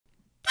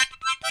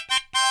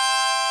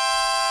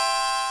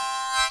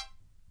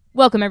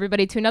Welcome,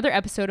 everybody, to another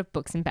episode of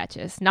Books and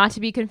Betches. Not to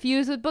be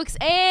confused with Books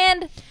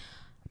and...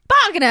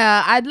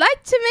 Bagna, I'd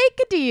like to make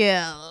a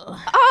deal.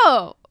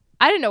 Oh,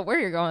 I didn't know where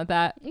you're going with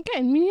that.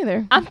 Okay, me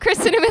neither. I'm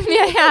Kristen, and with me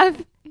I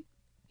have...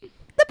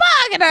 The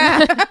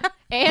Bagna!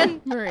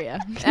 And... Maria.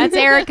 That's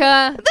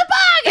Erica. The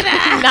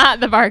Bagna! Not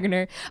the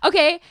bargainer.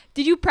 Okay,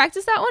 did you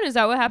practice that one? Is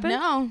that what happened?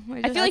 No.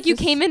 I feel like you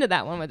came into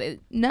that one with it.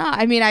 No,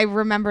 I mean, I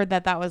remembered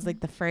that was like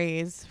the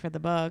phrase for the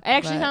book. It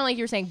actually sounded like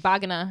you were saying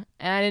bagana,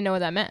 and I didn't know what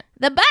that meant.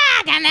 The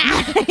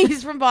Bagna!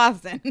 He's from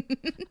Boston.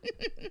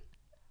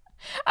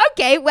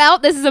 Okay, well,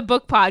 this is a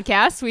book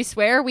podcast. We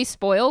swear, we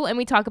spoil, and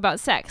we talk about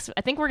sex.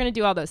 I think we're going to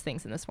do all those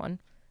things in this one.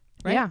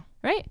 Right? Yeah.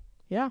 Right?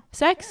 Yeah.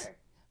 Sex?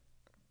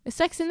 Is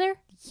sex in there?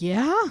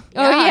 Yeah. Oh,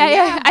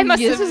 yeah. I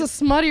must This have... is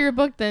a smuttier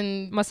book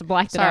than... Must have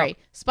blacked it out. Sorry.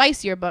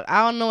 Spicier book.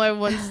 I don't know what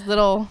everyone's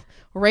little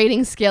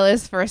rating scale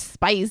is for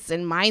spice,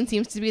 and mine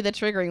seems to be the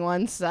triggering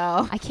one,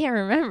 so... I can't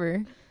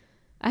remember.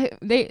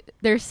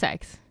 There's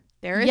sex.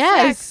 There is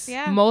Yes. sex.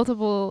 Yeah.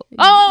 Multiple.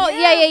 Oh,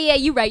 yeah.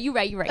 You're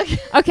right.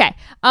 Okay.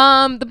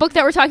 The book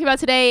that we're talking about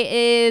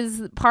today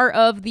is part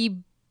of the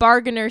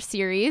Bargainer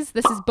series.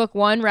 This is book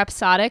 1,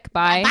 Rhapsodic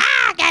by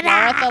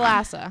Laura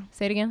Thalassa.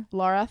 Say it again.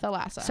 Laura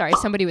Thalassa. Sorry,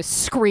 somebody was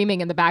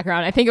screaming in the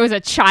background. I think it was a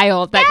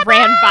child that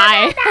ran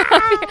by.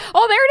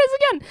 Oh, there it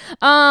is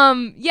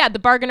again. Yeah, the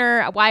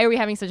Bargainer. Why are we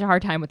having such a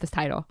hard time with this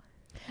title?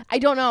 I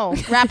don't know.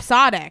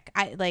 Rhapsodic.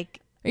 Are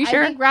you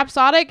sure? I think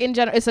Rhapsodic in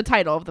general is the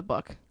title of the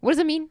book. What does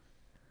it mean?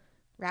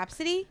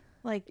 Rhapsody?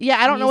 Yeah,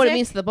 I don't know what it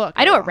means to the book.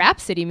 I know what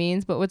Rhapsody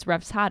means, but what's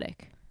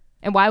Rhapsodic?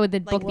 And why would the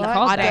book be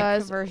called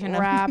that? Version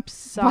of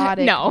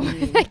Rhapsodic. No,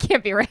 that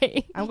can't be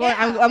right. I'm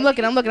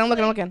looking.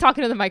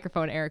 Talking to the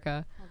microphone,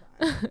 Erica.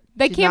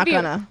 That She's can't not be.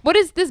 gonna. What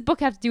does this book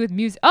have to do with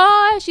music?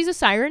 Oh, she's a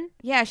siren.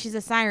 Yeah, she's a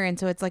siren,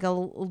 so it's like the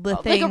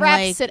Like thing. a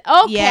rhapsody.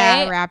 Okay.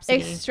 Yeah,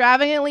 rhapsody.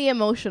 Extravagantly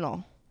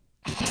emotional.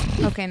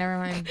 Okay, never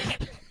mind.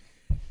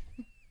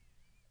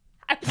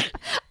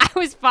 I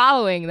was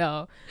following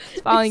though.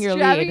 Following your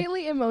lead.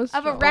 Extravagantly emotional.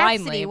 Of a Blindly,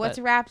 rhapsody. What's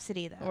but-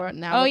 rhapsody though?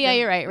 Oh, yeah,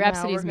 you're right.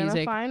 Rhapsody's now we're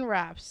music. Find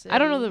Rhapsody. I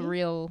don't know the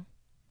real.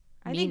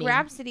 I think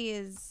rhapsody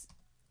is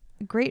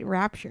great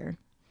rapture.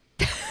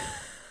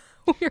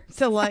 We're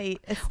Delight.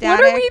 Ecstatic.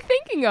 What are we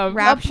thinking of? A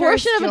Rapturous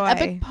portion of an joy.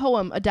 epic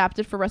poem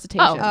adapted for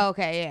recitation. Oh,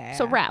 okay, yeah.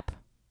 So rap,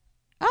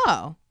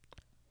 Oh.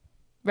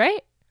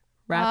 right?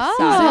 Rhapsody.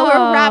 Is that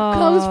where rap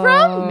comes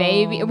from?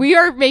 Maybe we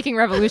are making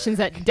revolutions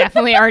that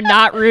definitely are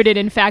not rooted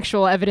in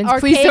factual evidence.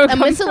 Please Arcade, don't a come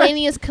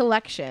miscellaneous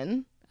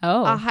collection.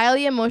 Oh, A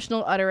highly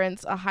emotional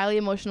utterance. A highly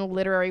emotional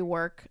literary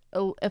work.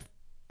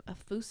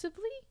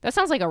 Effusively? that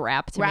sounds like a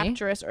rap to me.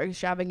 Rapturous or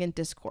extravagant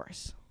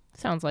discourse.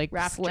 Sounds like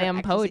Rapture, slam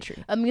ecstasy.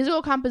 poetry. A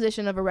musical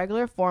composition of a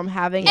regular form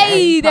having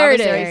Hey, an there it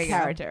improvisatory is.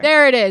 character.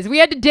 There it is. We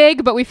had to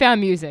dig, but we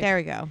found music. There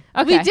we go.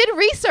 Okay. We did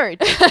research.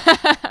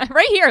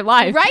 Right here,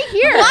 live. Right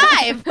here.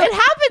 Live. It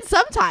happens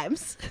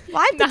sometimes.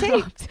 Live to Not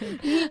tape. often.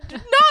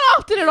 Not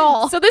often at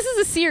all. So this is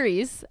a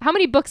series. How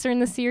many books are in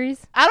the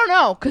series? I don't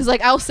know, because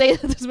I'll say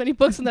that there's many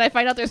books and then I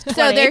find out there's 20.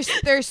 So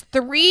there's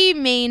 3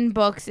 main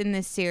books in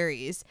this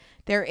series.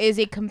 There is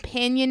a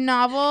companion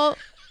novel.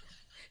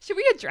 Should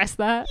we address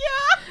that?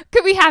 Yeah.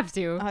 Could we have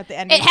to? At the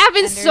end It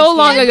happened so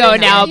long ago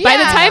now. By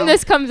the Yeah. time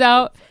this comes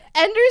out,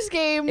 Ender's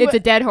Game. it's a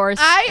dead horse,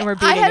 and we're I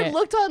beating had it.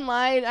 looked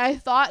online. I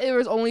thought it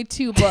was only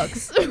 2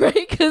 books, right?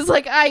 Because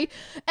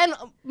and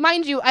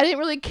mind you, I didn't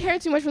really care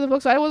too much for the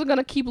book, so I wasn't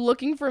gonna keep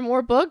looking for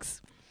more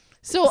books.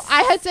 So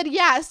I had said,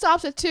 yeah, it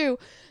stops at 2.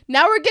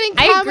 Now we're getting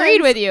comments I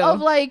agreed with you. of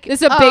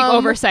This is a big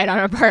oversight on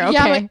our part. Okay.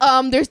 Yeah,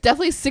 I'm there's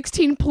definitely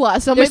 16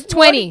 plus. I'm There's like,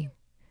 20.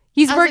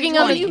 He's I was working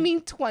like, on what do you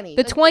mean 20?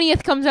 the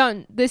 20th comes out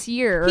this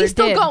year. Or He's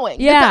still did. going.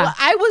 Yeah.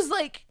 I was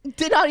like,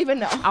 did not even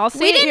know. I'll say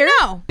We it didn't here.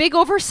 know. Big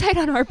oversight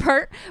on our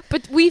part,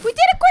 but we did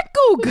a quick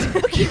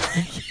goog.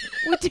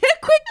 We did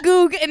a quick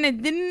goog and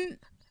it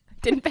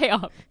didn't pay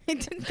off.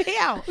 didn't pay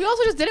out. We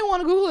also just didn't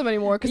want to Google him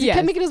anymore because Yes. it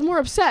kept making us more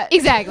upset.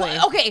 Exactly.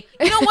 Okay,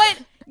 you know what?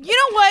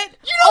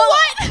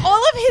 All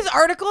of his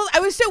articles,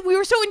 we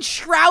were so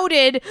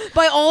enshrouded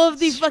by all of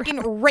the fucking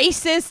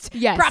racist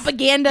Yes.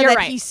 propaganda You're that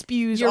right. he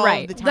spews You're all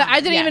right. of the time. That I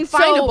didn't Yeah. even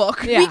find So, a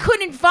book. Yeah. We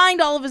couldn't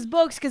find all of his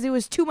books because it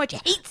was too much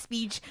hate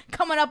speech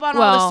coming up on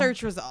all Well, the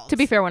search results. To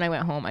be fair, when I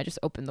went home, I just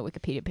opened the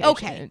Wikipedia page.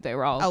 Okay. And they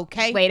were all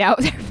Okay. laid out.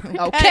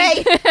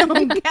 okay,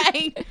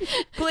 okay,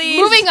 please.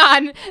 Moving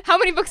on. How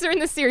many books are in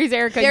this series,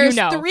 Erica? There's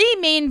you know. 3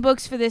 main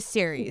books for this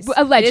series.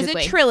 Allegedly. It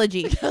is a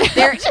trilogy.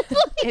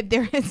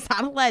 there is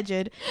not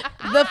alleged.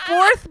 The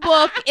 4th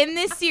book in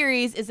this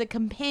series is a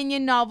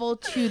companion novel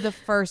to the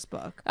first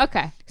book.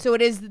 Okay. So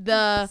it is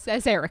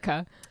Says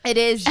Erica.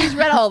 She's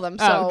read all of them.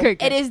 So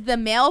good. it is the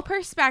male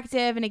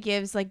perspective, and it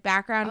gives like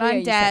background Oh, yeah, on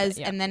you said Des, that,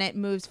 yeah. and then it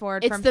moves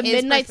forward it's from the his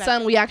Midnight perspective.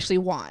 Sun we actually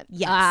want.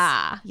 Yes.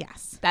 Ah.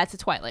 Yes. That's a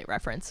Twilight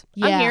reference.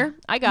 Yeah. I'm here.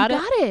 I got You it.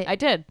 got it. I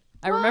did.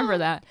 I remember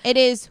that. It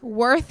is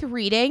worth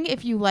reading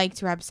if you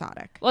liked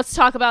Rhapsodic. Let's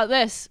talk about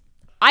this.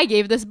 I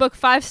gave this book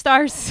 5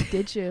 stars.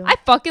 Did you? I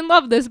fucking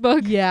love this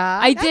book. yeah.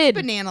 I That's did.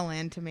 Banana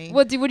Land to me.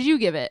 What did you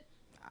give it?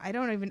 I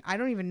don't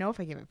even know if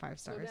I gave it 5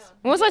 stars.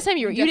 When was the last time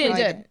you didn't?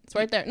 did. It's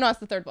right there. No, it's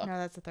the third book. No,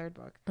 that's the third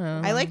book.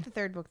 Oh. I like the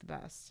third book the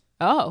best.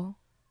 Oh,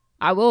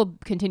 I will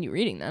continue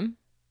reading them.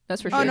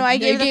 That's for sure. Oh no, I You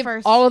gave the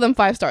first. all of them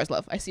 5 stars,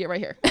 love. I see it right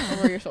here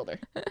over your shoulder.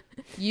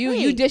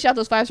 You dish out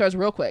those 5 stars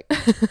real quick.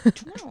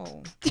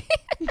 No.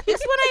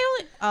 This one I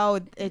only. Oh,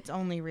 it's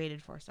only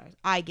rated 4 stars.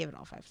 I give it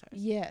all 5 stars.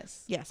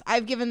 Yes. Yes,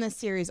 I've given this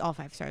series all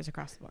 5 stars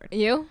across the board.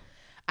 You?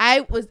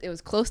 It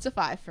was close to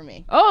 5 for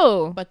me.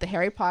 Oh. But the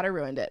Harry Potter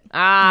ruined it.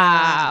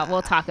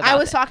 We'll talk about it. I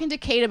was talking to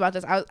Kate about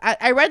this.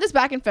 I read this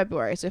back in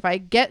February, so if I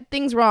get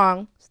things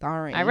wrong,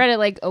 sorry. I read it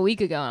like a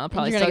week ago, and I'll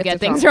probably You're still gonna get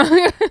get things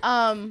things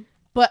wrong.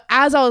 But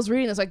as I was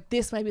reading, it's like,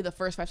 this might be the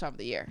first 5-star of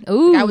the year.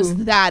 Ooh. Like, I was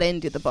that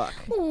into the book.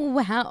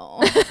 Wow.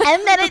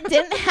 And then it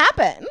didn't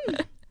happen.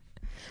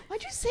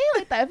 Why'd you say it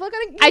like that? I feel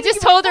like I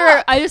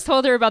just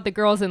told her about the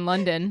girls in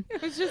London.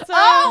 It was just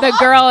The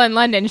girl in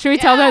London. Should we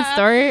tell that Yeah.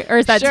 story, or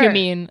is that too Sure.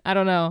 mean? I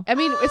don't know. I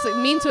mean, it's like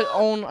mean to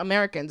own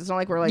Americans. It's not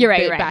like we're like You're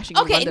right, right. bashing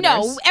Okay, no,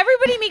 Londoners.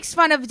 everybody makes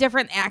fun of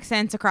different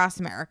accents across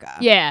America.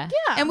 Yeah.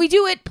 Yeah. And we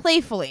do it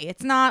playfully.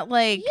 It's not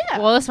like Yeah.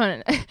 Well, this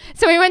one.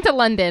 So we went to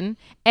London,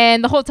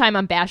 and the whole time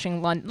I'm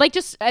bashing London, like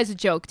just as a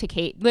joke to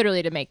Kate,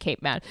 literally to make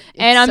Kate mad.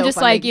 And I'm so just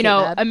fun like, making you Kate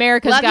know, mad.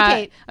 America's Love you, got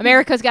Kate.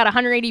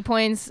 180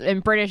 points,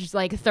 and British is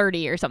like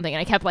 30 or something. And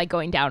I kept like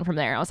going down from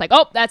there. I was like,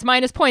 oh, that's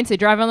minus points. They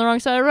drive on the wrong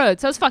side of the road.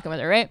 So I was fucking with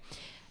her, right?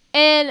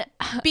 And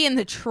being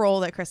the troll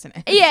that Kristen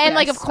is. yeah, and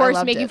like of Yes, I course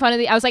loved making it. fun of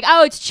I was like,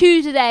 oh, it's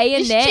Tuesday,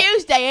 isn't it?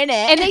 Tuesday, innit?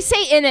 And they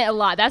say in it a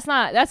lot. That's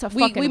a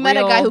fucking we met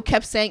a real- guy who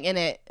kept saying in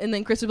it, and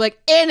then Chris would be like,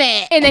 in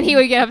it. and then he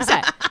would get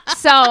upset.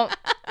 So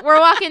we're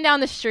walking down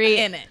the street,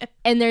 In it.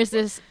 and there's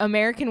this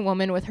American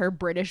woman with her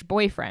British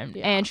boyfriend,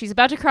 Yeah. and she's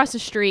about to cross the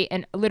street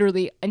and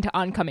literally into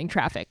oncoming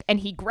traffic, and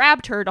he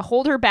grabbed her to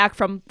hold her back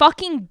from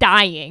fucking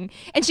dying,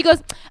 and she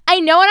goes, I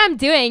know what I'm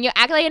doing. You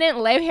act like I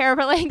didn't live here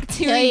for like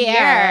 2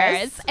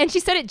 years. And she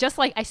said it just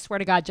like, I swear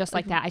to God, just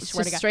like that. I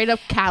swear to Just God. straight up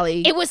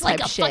Cali. It was like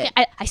type a shit.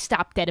 fucking, I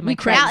stopped dead in my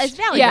cringed. tracks. It's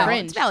Valley Yeah. Girl.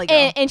 It's Valley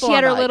Girl. And she Full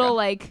had her on Valley little Girl.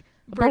 like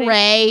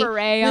beret,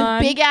 beret with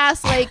on. big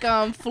ass like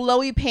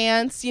flowy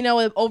pants, you know,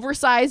 with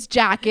oversized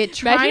jacket,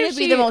 trying Imagine to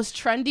be she- the most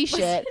trendy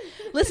shit.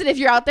 Listen, if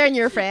you're out there and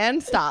you're a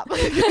fan, stop.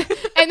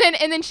 and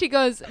then she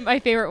goes, my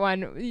favorite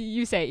one.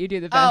 You say it. You do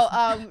the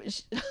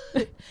best.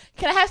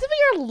 Can I have some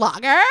of your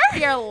lager?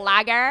 Your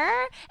lager,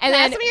 and Can I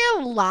have then some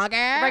of your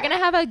lager? we're gonna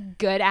have a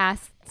good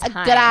ass time.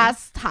 a good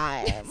ass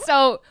time.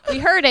 So we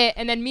heard it,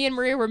 and then me and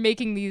Maria were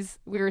making these.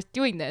 We were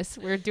doing this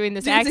Doing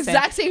this accent.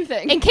 exact same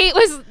thing. And Kate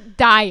was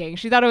dying.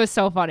 She thought it was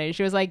so funny.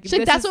 She was like, She's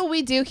like, "This that's is-" what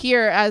we do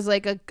here as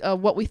like a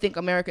what we think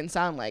Americans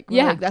sound like. We're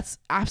Yeah. like, that's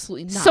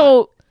absolutely not.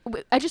 So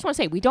I just want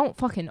to say we don't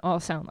fucking all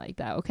sound like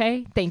that.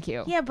 Okay, thank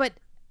you. Yeah, but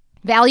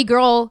Valley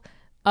Girl.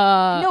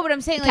 no, but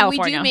I'm saying like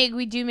California.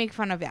 we do make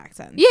fun of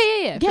accents. Yeah,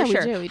 Yeah, for we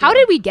sure. do, we How do.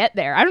 did we get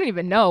there? I don't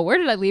even know. Where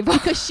did I leave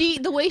off? because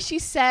the way she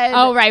said,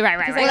 Oh, right. when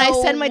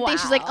I said my thing,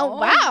 she's like, oh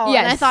wow.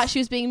 Yes. And I thought she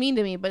was being mean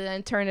to me, but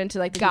then it turned into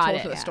like the Got told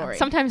it. for the story.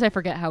 Sometimes I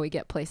forget how we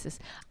get places.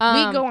 We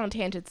go on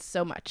tangents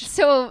so much.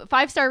 So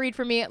 5-star read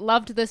for me.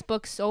 Loved this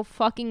book so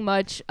fucking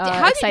much.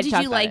 How excited did to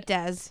talk you about like it.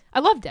 Des? I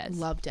love Des.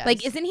 Love Des.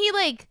 Like, isn't he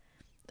like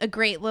a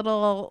great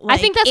little like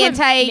I think that's what made it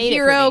for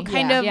anti-hero me.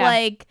 kind Yeah. of Yeah.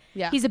 like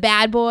Yeah. he's a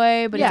bad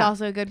boy, but he's Yeah.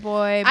 also a good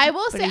boy. I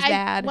will but say, he's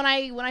bad. when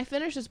I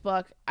finished this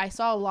book, I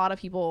saw a lot of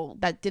people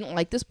that didn't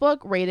like this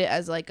book rate it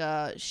as like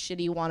a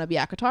shitty wannabe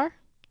ACOTAR.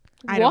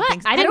 I don't What?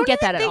 think so. I didn't don't get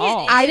even that at think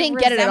all. I didn't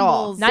get it at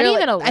all. resembles- Not They're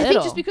even a I think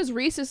little. just because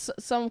Reese is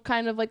some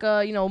kind of like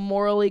a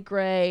morally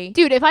gray.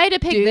 Dude, if I had to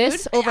pick Dude,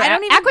 this over I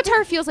don't even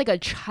ACOTAR feels like a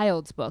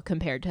child's book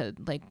compared to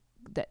like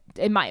that,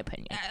 in my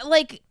opinion.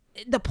 like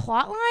the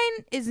plot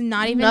line is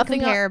not even Nothing.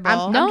 comparable.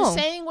 I'm No. just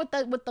saying what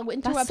the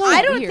interwebs. That's so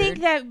I don't weird.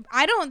 think that.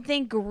 I don't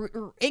think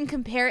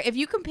if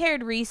you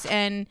compared Reese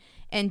and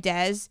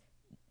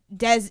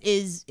Des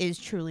is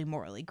truly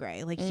morally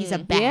gray. Like he's a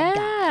bad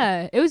guy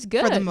Yeah, it was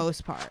good for the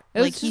most part. It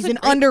was Like just he's a an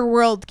great-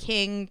 underworld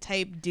king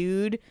type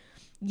dude.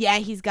 Yeah,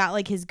 he's got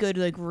like his good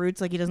like roots.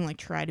 Like he doesn't like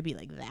try to be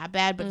like that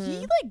bad, but he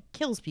like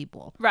kills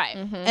people. right.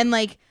 And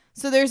like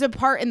so there's a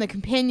part in the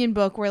companion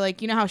book where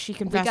like you know how she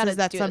gotta confesses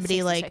that do the somebody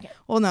 60 like second.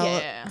 well no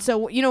Yeah.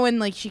 so you know when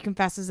like she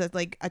confesses that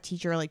like a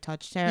teacher like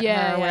touched her,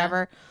 Yeah, or yeah.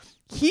 whatever.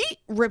 He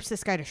rips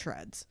this guy to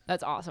shreds.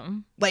 That's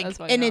awesome. Like That's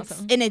fucking and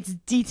awesome. it's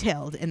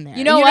detailed in there.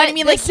 You know what what? I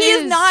mean? Like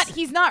This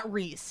he's not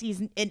Reese. He's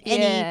in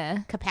Yeah.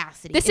 any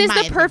capacity. This in is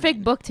my the perfect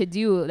opinion. book to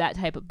do that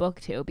type of book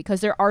to,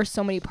 because there are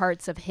so many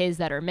parts of his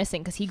that are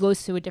missing because he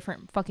goes to a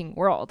different fucking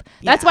world.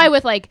 That's Yeah. why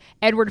with like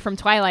Edward from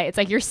Twilight, it's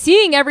like you're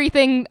seeing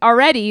everything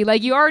already.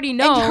 Like you already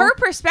know. And her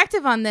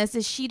perspective on this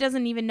is she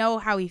doesn't even know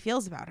how he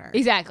feels about her.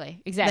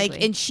 Exactly.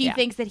 Like, and she Yeah.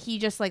 thinks that he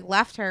just like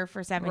left her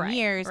for 7 Right,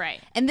 years.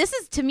 right. And this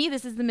is to me,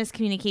 this is the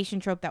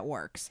miscommunication trope that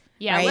works.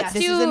 Yeah, right? let's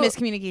This do is a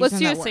miscommunication. Let's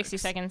do that 60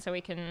 works. seconds so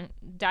we can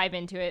dive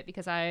into it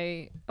because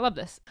I love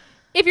this.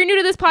 If you're new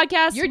to this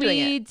podcast, You're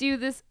doing we do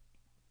this.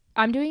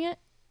 I'm doing it.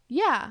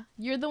 Yeah,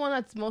 you're the one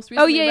that's most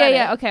Oh recently. yeah, read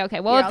yeah. it. Okay.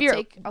 Well, Here, if you're,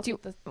 I'll do,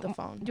 take the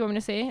phone. do you want me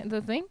to say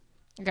the thing?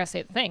 I gotta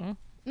say the thing.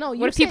 No,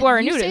 What if people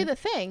are new to- say the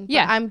thing.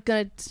 Yeah. but I'm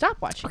gonna stop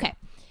watching. Okay.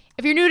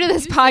 If you're new to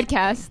this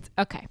podcast,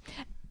 okay.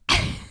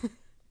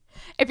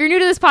 If you're new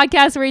to this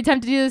podcast where we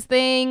attempt to do this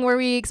thing where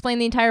we explain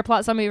the entire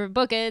plot summary of a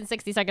book in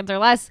 60 seconds or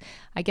less,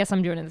 I guess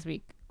I'm doing it this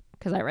week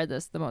because I read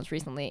this the most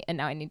recently, and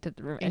now I need to.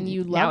 And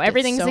you now loved it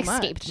everything's so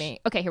escaped much. me.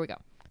 Okay, here we go.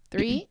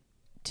 3,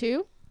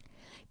 2.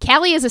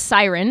 Callie is a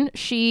siren.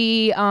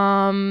 She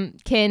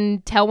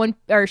can tell when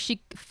she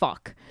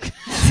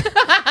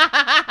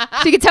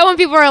can tell when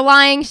people are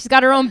lying. She's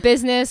got her own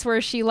business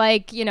where she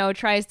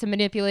tries to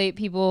manipulate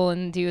people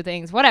and do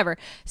things, whatever.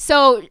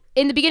 So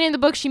in the beginning of the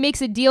book, she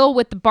makes a deal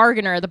with the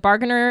bargainer. The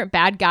bargainer,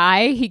 bad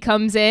guy, he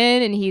comes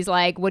in and he's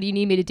like, "What do you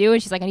need me to do?"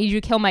 And she's like, "I need you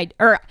to kill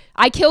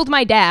I killed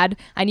my dad.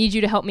 I need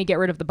you to help me get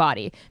rid of the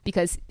body,"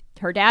 because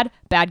her dad,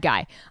 bad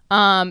guy.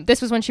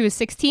 This was when she was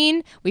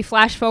 16. We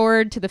flash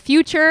forward to the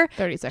future.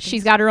 30 seconds.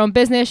 She's got her own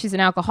business. She's an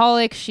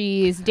alcoholic.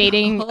 She's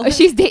dating.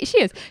 She's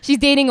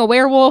dating a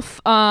werewolf.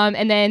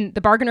 And then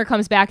the bargainer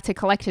comes back to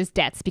collect his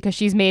debts because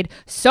she's made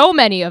so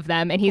many of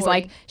them. And he's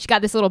like, she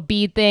got this little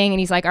bead thing, and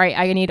he's like, "All right,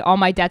 I need all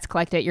my debts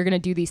collected. You're gonna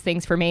do these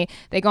things for me."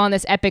 They go on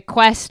this epic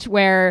quest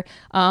where,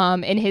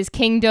 in his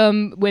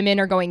kingdom, women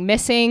are going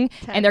missing,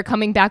 and they're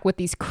coming back with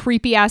these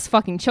creepy ass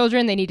fucking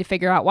children. They need to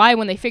figure out why.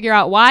 When they figure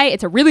out why,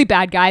 it's a really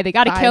bad guy. They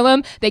got to kill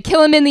him. They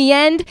kill him in the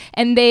end,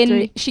 and then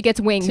 3, she gets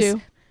wings. 2,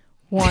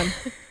 1.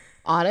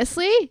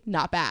 Honestly,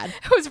 not bad.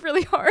 It was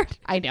really hard.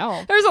 I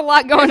know. There's a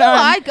lot going on.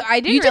 I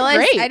didn't You did realize.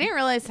 great. I didn't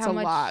realize how It's a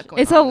much. lot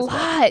going It's on a in this book.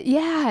 lot.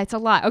 Yeah, it's a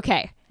lot.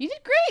 Okay. You did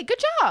great. Good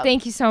job.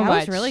 Thank you so That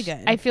much. was really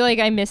good. I feel like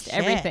I missed Shit.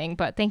 everything,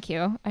 but thank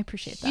you. I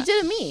appreciate that. You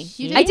did it me.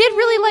 You did I did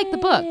really like the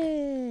book.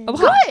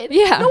 A lot. Good.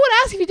 Yeah. No one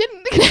asked if you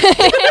didn't.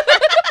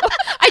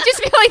 I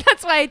just feel like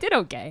that's why I did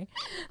okay.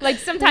 Like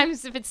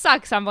sometimes if it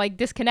sucks, I'm like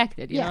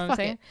disconnected. You know what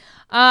I'm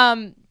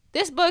saying?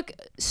 This book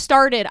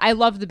started, I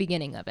love the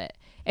beginning of it.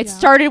 It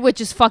started with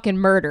just fucking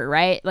murder,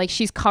 right? Like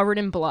she's covered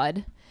in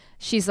blood.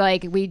 She's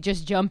like, we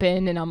just jump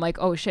in and I'm like,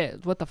 oh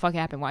shit, what the fuck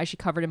happened? Why is she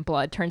covered in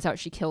blood? Turns out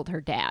she killed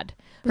her dad.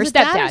 Her Was it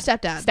dad or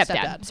stepdad.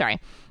 stepdad? Sorry.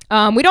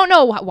 We don't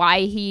know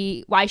why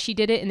she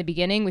did it in the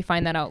beginning. We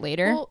find that out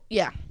later. Well,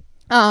 yeah.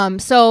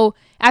 So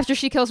after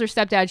she kills her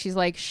stepdad, she's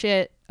like,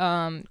 shit.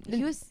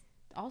 He was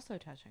also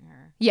touching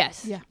her.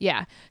 Yes.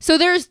 Yeah. So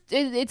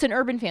it's an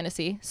urban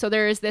fantasy. So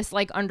there's this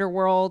like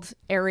underworld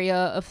area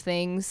of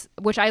things,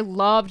 which I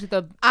loved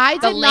I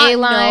the did ley not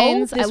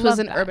lines. know this I was love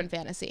an that. urban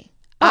fantasy.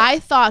 I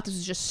thought this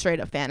was just straight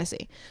up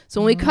fantasy.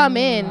 So when we come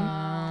in,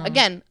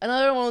 again,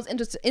 another one of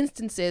those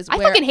instances I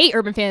where fucking hate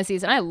urban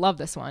fantasies, and I love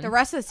this one. The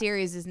rest of the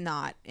series is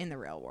not in the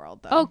real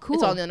world, though. Oh, cool.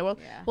 it's all in the underworld.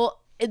 Yeah. Well,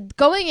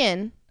 going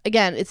in,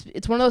 again,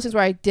 it's one of those things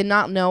where I did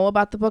not know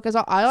about the book.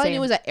 All I Same.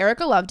 knew was that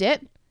Erica loved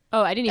it.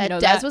 Oh, I didn't even know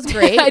Des that. was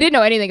great. I didn't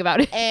know anything about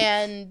it.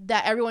 And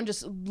that everyone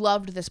just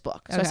loved this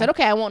book. So I Okay. said,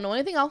 okay, I won't know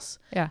anything else.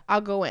 Yeah. I'll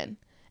go in.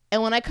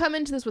 And when I come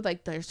into this with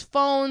like, there's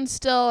phones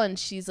still, and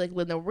she's like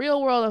in the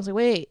real world, I was like,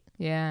 wait,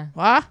 Yeah.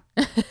 what?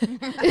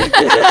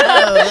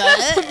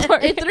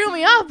 It threw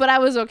me off, but I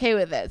was okay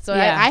with it. So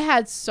Yeah. I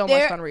had so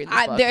much fun reading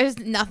this book. There's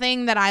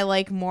nothing that I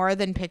like more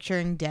than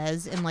picturing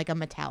Des in like a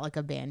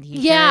Metallica band t-shirt.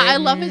 Yeah, I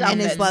love his and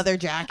his outfits. leather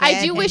jacket.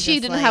 I do and wish he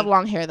just, didn't like- have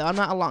long hair, though. I'm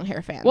not a long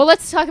hair fan. Well,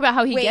 let's talk about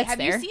how he Wait, gets have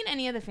there. you seen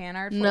any of the fan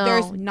art? No.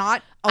 There's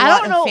not a I lot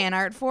don't of know. fan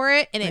art for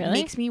it, and it Really?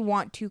 makes me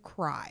want to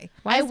cry.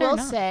 Why I is there will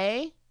not?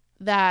 say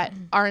that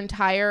our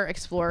entire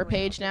Explorer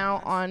page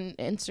now on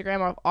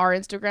Instagram, our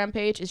Instagram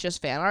page, is just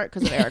fan art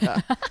because of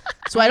Erica.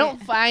 So I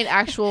don't find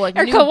actual like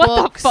Erica, new what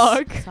books. the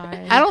fuck? Sorry.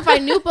 I don't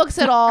find new books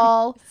at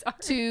all Sorry.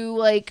 to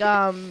like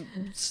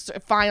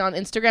find on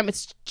Instagram.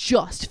 It's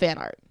just fan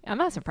art I'm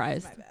not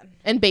surprised. My bad.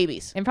 and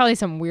babies. And probably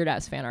some weird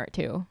ass fan art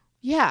too.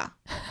 Yeah,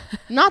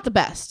 not the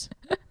best.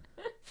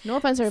 No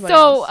offense to everybody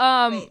So,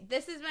 else. Wait,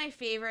 this is my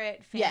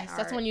favorite fan Yes, art.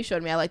 that's the one you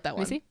showed me. I like that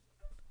let one. me see.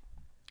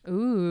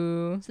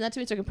 Ooh. Send that to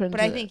me so I can put it. But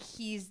into I think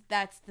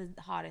that's the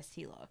hottest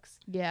he looks.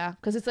 yeah,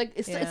 because it's like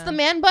it's Yeah. the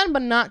man bun,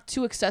 but not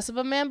too excessive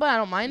of man bun. I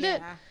don't mind it.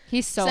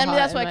 He's so Send me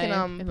hot that so I in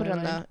can my- put it in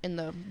on my mind. in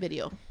the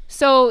video.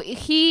 So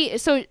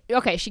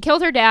okay, she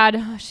killed her dad.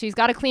 She's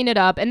got to clean it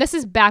up. And this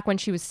is back when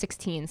she was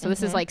 16. So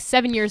this is like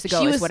 7 years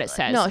ago is what it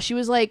says. No, she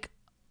was like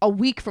a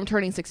week from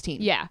turning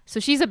 16. Yeah. So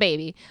she's a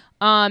baby.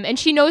 And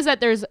she knows that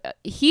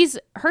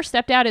her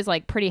stepdad is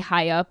like pretty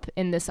high up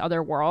in this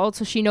other world.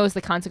 So she knows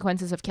the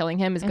consequences of killing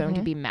him is going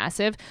to be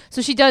massive.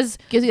 So she does,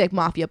 Gives you like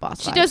mafia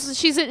boss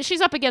vibes.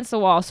 she's up against the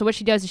wall. So what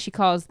she does is she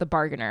calls the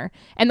bargainer.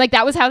 And like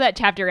that was how that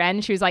chapter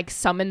ends. She was like,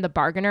 summon the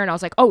bargainer. And I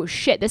was like, oh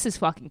shit, this is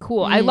fucking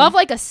cool. I love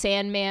like a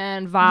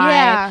Sandman vibe.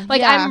 Yeah,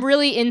 Like yeah. I'm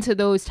really into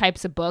those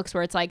types of books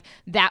where it's like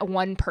that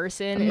one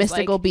person A is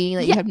mystical like, being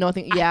that you have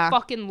nothing. Yeah. I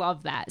fucking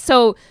love that.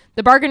 So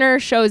the bargainer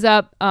shows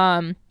up,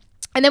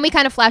 and then we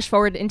kind of flash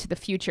forward into the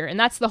future, and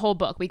that's the whole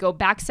book. We go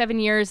back 7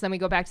 years, then we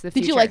go back to the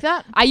future. Did you like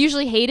that? I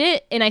usually hate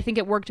it, and I think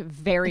it worked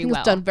very well.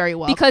 It's done very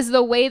well. Because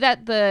the way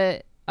that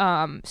the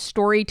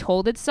story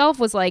told itself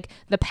was like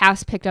the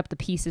past picked up the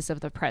pieces of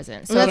the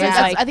present. So that's, there's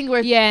that's- like, I think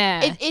we're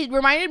yeah. It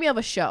reminded me of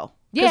a show.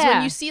 Because Yeah.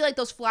 when you see like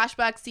those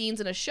flashback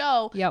scenes in a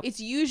show, Yep. it's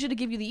usually to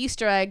give you the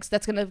Easter eggs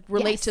that's going to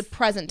relate Yes. to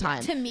present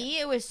time. To me,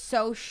 it was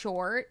so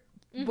short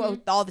both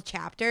all the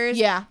chapters.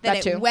 Yeah, that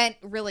that it too. went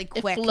really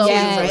quick. flowed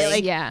right?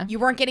 really. Like you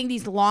weren't getting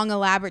these long,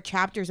 elaborate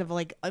chapters of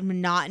like a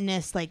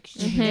monotonous like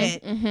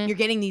shit. You're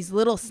getting these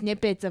little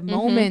snippets of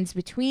moments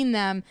between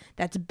them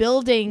that's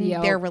building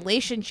their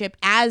relationship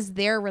as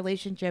their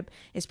relationship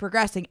is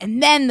progressing,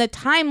 and then the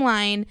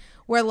timeline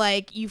where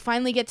like you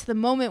finally get to the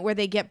moment where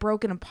they get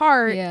broken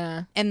apart,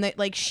 and that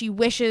like she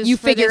wishes you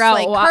for figure this, out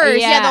like, why-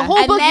 curse. The whole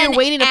And book then you're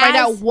waiting to find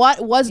out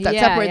what was that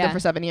separated them for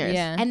 7 years.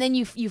 And then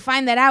you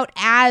find that out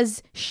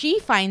as she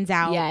finds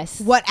out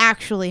what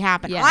actually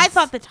happened. I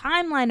thought the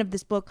timeline of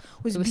this book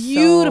was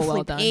beautifully so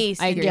well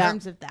paced in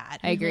terms of that.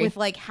 I agree. With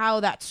like how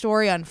that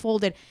story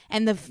unfolded,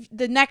 and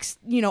the next,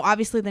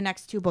 obviously the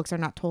next 2 books are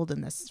not told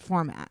in this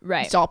format.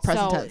 Right. It's all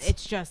present So tense.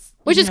 it's just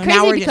Which is now crazy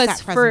we're just because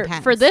at present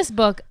tense. for this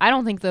book, I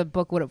don't think the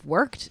book would have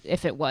worked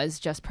if it was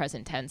just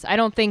present tense. I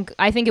think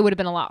it would have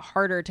been a lot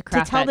harder to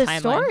craft tell that this timeline.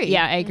 story.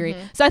 Yeah, I agree.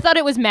 So I thought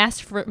it was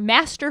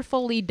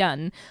masterfully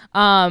done,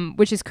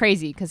 which is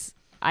crazy because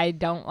I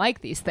don't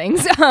like these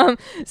things.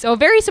 So a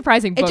very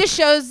surprising book. It just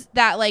shows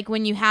that like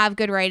when you have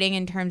good writing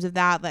in terms of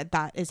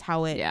that is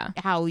how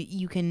how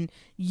you can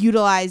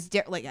utilize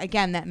like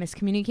again that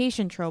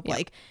miscommunication trope.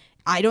 Like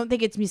I don't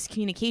think it's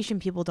miscommunication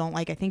people don't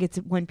like. I think it's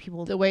when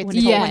people when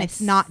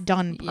it's not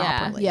done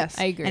properly. Yes,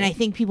 I agree. And I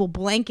think people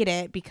blanket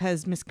it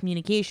because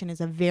miscommunication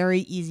is a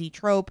very easy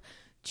trope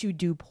to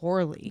do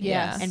poorly.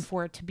 Yes. And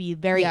for it to be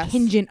very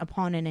hingent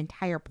upon an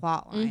entire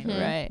plot line.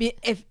 Right.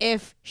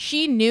 If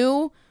she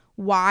knew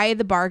why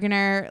the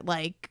bargainer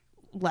like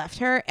left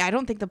her, I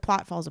don't think the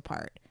plot falls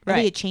apart. I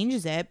think it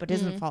changes it, but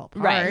doesn't fall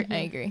apart. Right. I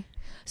agree.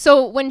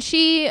 So when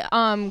she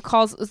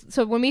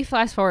so when we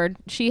fast forward,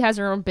 she has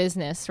her own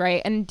business,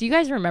 right? And do you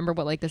guys remember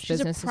what like this She's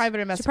business a private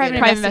is? investigator.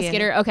 Private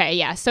investigator. Okay,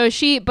 yeah. So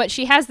she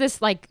has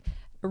this like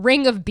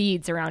ring of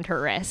beads around her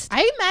wrist.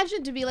 I imagine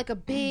it to be like a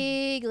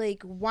big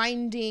like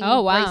winding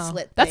Oh wow,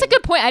 bracelet that's a thing.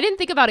 good point. I didn't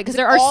think about it because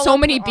there are all so up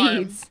many her arm.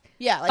 beads.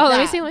 Yeah. Like Oh, that.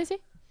 let me see.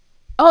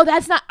 Oh,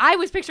 that's not. I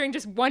was picturing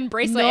just one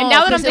bracelet, and No, now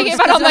that I'm 'cause it thinking was-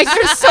 about it, I'm like,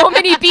 there's so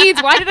many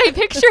beads. Why did I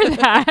picture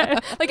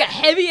that? Like a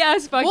heavy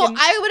ass fucking. Well,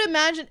 I would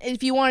imagine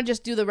if you want to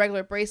just do the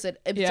regular bracelet,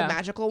 if it's a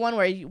magical one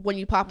where when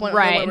you pop one,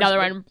 right, another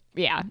one.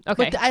 Yeah.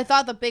 Okay. But I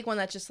thought the big one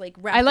that just like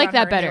wrapped I like around that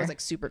her hand better. was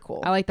like super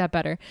cool. I like that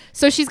better.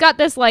 So she's got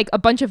this like a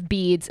bunch of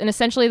beads, and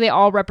essentially they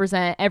all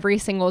represent every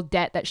single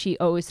debt that she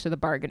owes to the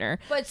bargainer.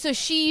 But so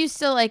she used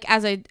to like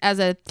as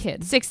a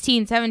Kid.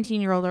 16,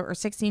 17-year-old or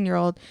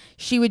 16-year-old,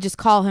 she would just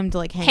call him to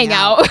like Hang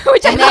out,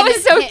 which I thought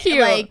was so cute.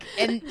 Like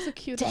and so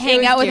cute. to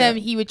hang out with cute. him,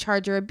 he would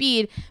charge her a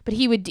bead, but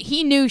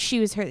he knew she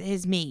was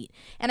his mate.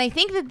 And I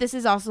think that this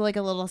is also like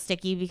a little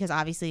sticky because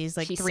obviously he's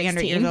like She's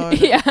 300 16. years old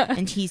Yeah.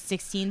 and he's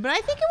 16. But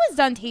I think it was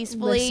done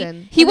tastefully.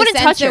 Listen. He In the wouldn't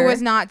sense touch There her.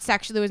 was not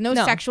sexual. There was no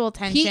sexual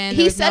tension. He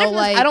There was said no, it was,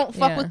 like, I don't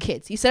fuck Yeah. with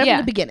kids. He said it Yeah.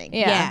 from the beginning.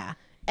 Yeah.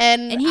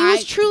 And And he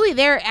was truly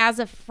there as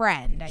a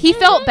friend. I He think.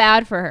 felt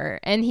bad for her,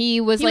 and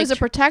he was he like was a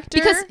protector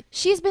because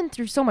she's been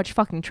through so much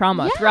fucking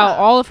trauma throughout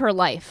all of her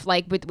life,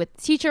 like with the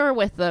teacher,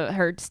 with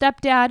her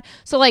stepdad.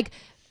 So like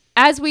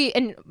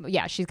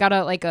she's got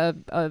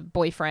a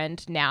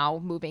boyfriend now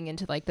moving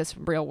into like this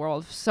real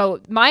world. So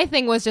my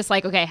thing was just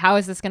like, okay, how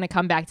is this going to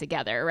come back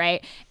together,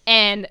 right?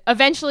 And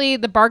eventually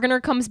the bargainer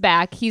comes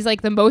back. He's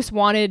like the most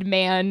wanted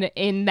man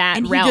in that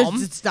and realm.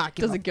 He just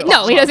doesn't give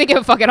No, he doesn't give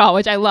a fuck at all,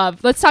 which I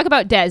love. Let's talk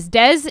about Des.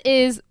 Des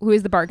who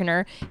is the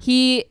bargainer.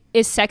 He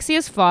is sexy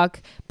as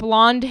fuck,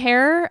 blonde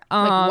hair,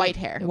 like white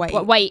hair.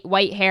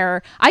 White.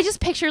 hair. I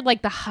just pictured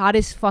like the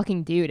hottest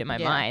fucking dude in my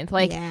mind.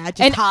 Like,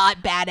 just hot,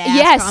 badass,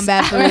 Yes.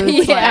 combat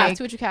boots. Yeah. like,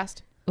 Who would you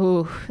cast?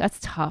 ooh, that's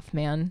tough,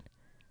 man.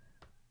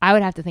 I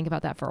would have to think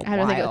about that for a I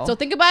don't while. think so.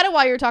 Think about it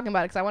while you're talking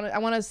about it, because I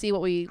want to see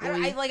what we.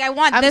 I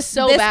want I'm this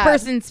so this bad.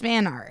 person's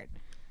fan art.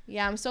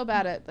 Yeah, I'm so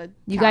bad at.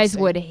 You guys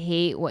would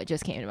hate what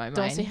just came to my Don't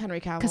mind. say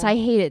Henry Cavill. Because I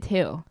hate it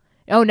too.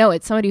 Oh no,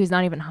 it's somebody who's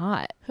not even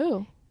hot.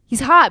 Who? He's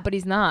hot, but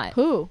he's not.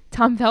 Who?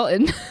 Tom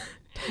Felton.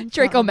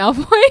 Draco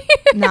Malfoy.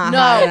 Nah,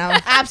 No,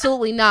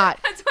 absolutely not.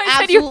 That's why I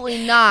said you-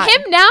 Absolutely not.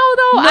 Him now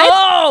though.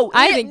 No,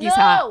 I think he's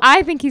hot.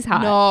 I think he's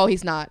hot. No,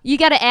 he's not. You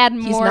got to add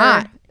more. He's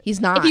not. He's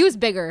not. If he was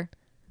bigger.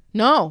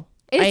 No,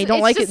 I It's- don't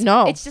it's like just- it.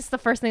 No, It's just the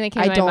first thing that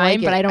came I to don't my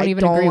mind, like it. but I don't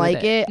even don't agree like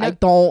with it. I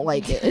don't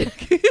like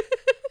it.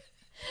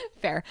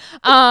 Fair.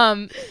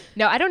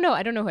 No, I don't know.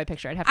 I don't know who I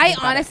picture. I'd have to think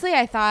about it. honestly,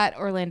 I thought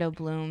Orlando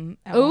Bloom.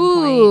 At one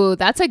point. Ooh,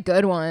 that's a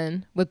good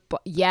one.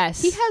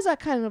 Yes. He has that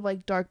kind of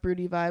like dark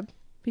broody vibe.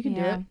 He can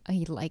do Yeah.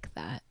 it. I like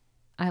that.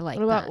 I like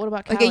What about that. what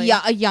about like Callie?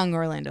 a young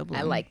Orlando Bloom.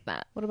 I like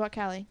that. What about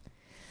Callie?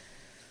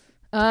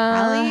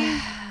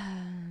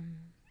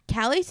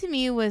 Callie to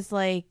me was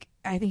like,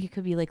 I think it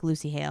could be like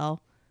Lucy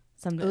Hale,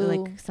 somebody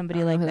Ooh, somebody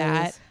I don't like know who that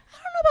that. is. I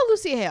don't know about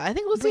Lucy Hale. I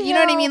think Lucy But Hale. you know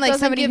what I mean? Like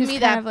doesn't somebody give who's me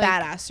kind that of like-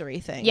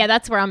 badassery thing. Yeah,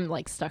 that's where I'm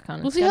like stuck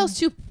on. Lucy Hale's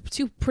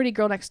too pretty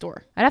girl next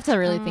door. I'd have to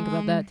really think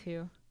about that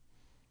too.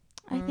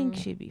 I think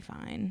she'd be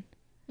fine.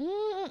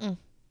 Mm-mm.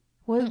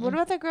 What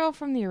about the girl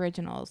from the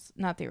originals?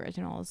 Not the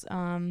originals.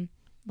 Vampire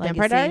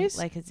Legacy. Diaries?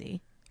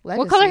 Legacy.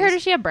 What color hair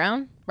does she have?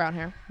 Brown? Brown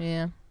hair.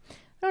 Yeah.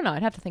 I don't know.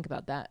 I'd have to think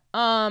about that.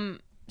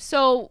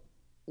 So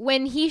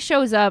when he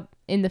shows up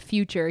in the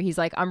future, he's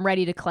like, I'm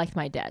ready to collect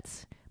my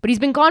debts. but he's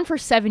been gone for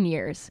 7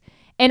 years.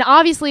 And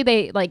obviously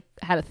they like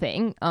had a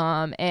thing.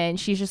 And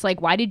she's just like,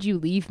 why did you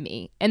leave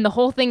me? And the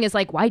whole thing is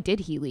like, why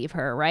did he leave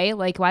her? Right?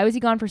 Like, why was he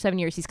gone for 7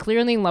 years? He's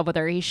clearly in love with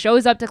her. He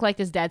shows up to collect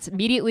his debts,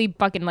 immediately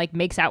fucking like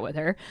makes out with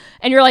her.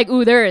 And you're like,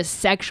 ooh, there is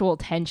sexual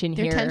tension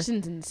here. Their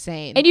tension's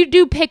insane. And you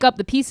do pick up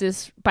the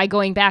pieces by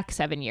going back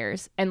 7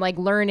 years and like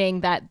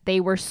learning that they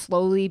were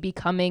slowly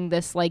becoming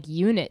this like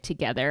unit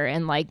together.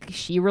 And like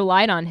she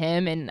relied on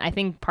him. And I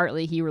think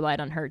partly he relied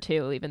on her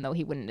too, even though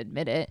he wouldn't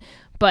admit it.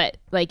 But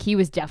like he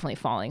was definitely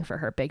falling for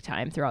her big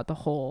time throughout the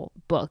whole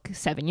book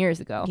 7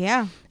 years ago.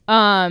 Yeah.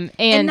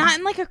 And not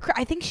in like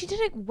I think she did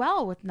it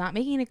well with not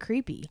making it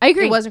creepy. I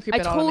agree. It wasn't creepy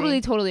I at all to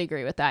me. totally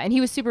agree with that. And he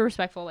was super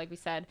respectful, like we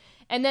said.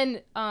 And then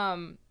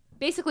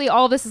basically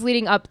all this is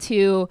leading up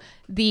to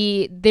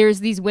there's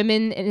these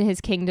women in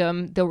his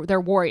kingdom, they're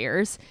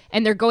warriors,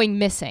 and they're going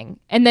missing.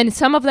 And then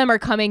some of them are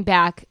coming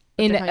back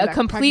in a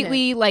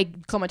completely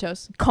like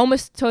comatose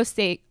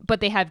state, but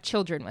they have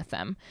children with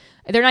them.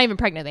 They're not even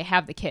pregnant. They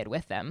have the kid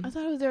with them. I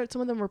thought it was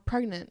some of them were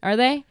pregnant. Are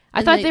they?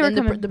 I thought they were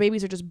the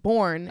babies are just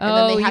born, and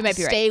then they have to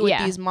stay with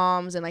these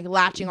moms and like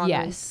latching on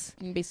them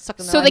and be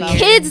sucking so the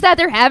kids that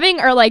they're having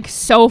are like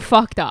so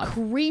fucked up.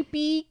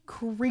 Creepy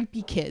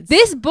kids.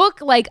 This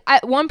book, like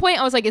at one point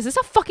I was like, is this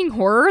a fucking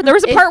horror? There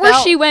was a part where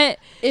she went.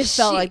 It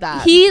felt like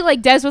that.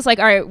 Des was like,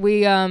 all right,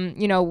 we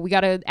we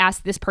got to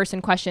ask this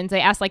person questions.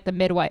 They asked like the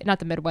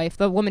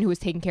woman who was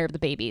taking care of the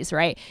babies,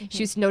 right? Mm-hmm.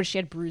 She noticed she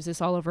had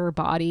bruises all over her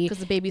body because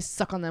the babies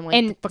suck on them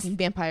like fucking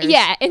vampires.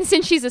 Yeah, and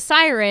since she's a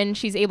siren,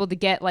 she's able to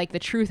get like the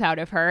truth out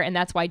of her, and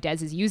that's why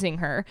Des is using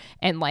her.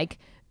 And like,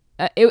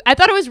 I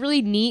thought it was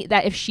really neat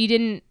that if she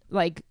didn't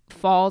like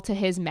fall to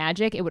his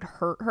magic, it would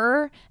hurt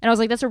her. And I was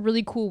like, that's a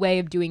really cool way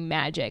of doing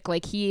magic.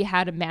 Like he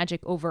had a magic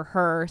over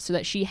her so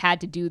that she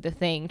had to do the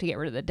thing to get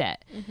rid of the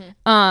debt. Mm-hmm.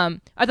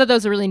 I thought that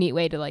was a really neat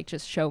way to like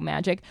just show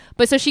magic.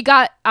 But so she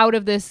got out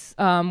of this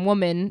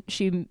woman.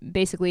 She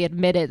basically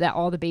admitted that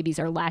all the babies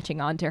are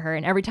latching onto her,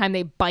 and every time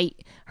they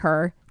bite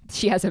her,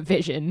 she has a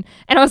vision.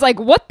 And I was like,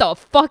 what the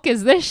fuck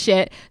is this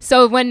shit?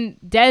 So when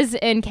Des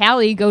and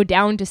Callie go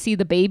down to see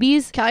the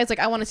babies, Callie's like,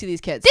 I want to see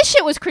these kids. This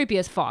shit was creepy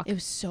as fuck. It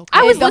was so creepy.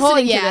 I was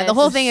listening to this. The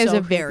whole thing is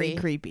so very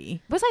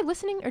creepy. Was I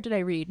listening or did I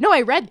read? No,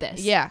 I read this.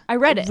 Yeah. I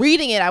read it.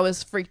 Reading it, I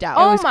was freaked out.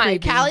 Oh my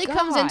God. Callie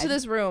comes into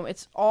this room.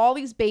 It's all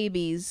these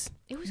babies.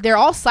 They're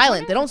all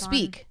silent. They don't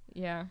speak.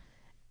 Yeah.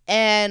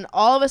 And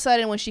all of a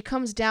sudden, when she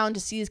comes down to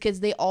see these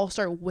kids, they all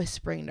start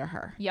whispering to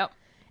her. Yep.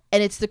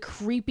 And it's the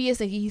creepiest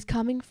thing. He's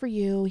coming for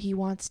you. He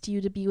wants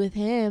you to be with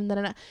him.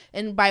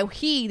 And by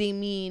he, they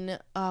mean,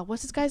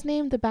 what's this guy's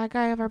name? The bad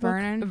guy of our book?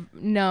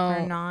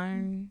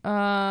 Vernon.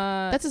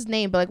 That's his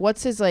name, but like,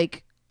 what's his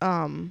like,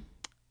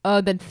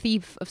 the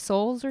Thief of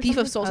Souls or Thief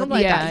something? of Souls, something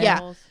like that.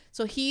 Yeah.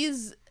 So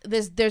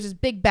there's this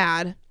big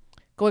bad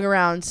going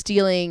around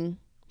stealing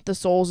the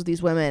souls of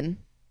these women,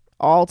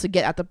 all to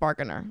get at the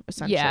bargainer,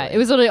 essentially. Yeah, it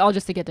was literally all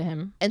just to get to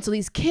him. And so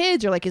these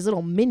kids are like his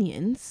little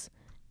minions.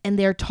 And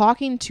they're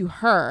talking to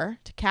her,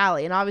 to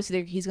Callie, and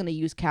obviously he's gonna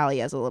use Callie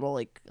as a little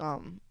like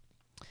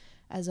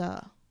as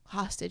a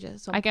hostage at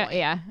some point.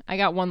 I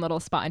got one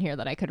little spot in here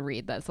that I could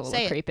read that's a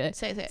little creepy.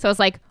 Say it. So it's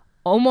like,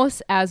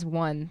 almost as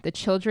one, the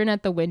children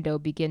at the window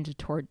begin to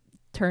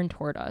turn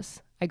toward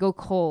us. I go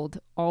cold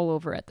all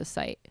over at the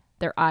sight.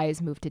 Their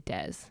eyes move to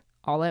Des.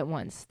 All at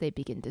once they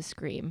begin to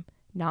scream.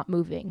 Not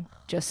moving,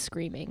 just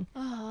screaming.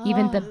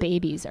 Even the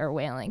babies are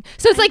wailing.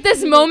 So it's like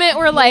this moment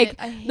where like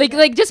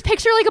just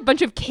picture like a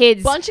bunch of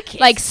kids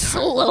like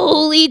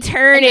slowly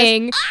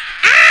turning.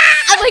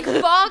 Like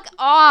fuck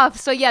off.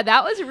 So yeah,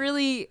 that was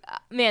really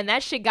man,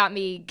 that shit got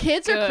me.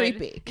 Kids are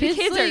creepy. Kids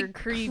like, are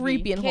creepy.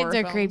 Creepy in horror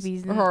films.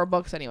 Creepy. Or horror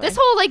books anyway. This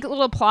whole like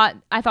little plot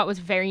I thought was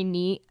very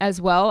neat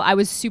as well. I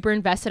was super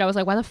invested. I was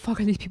like, why the fuck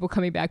are these people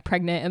coming back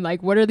pregnant? And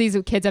like, what are these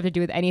kids have to do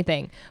with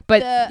anything?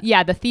 But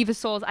the Thief of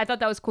Souls, I thought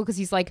that was cool because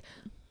he's like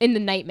in the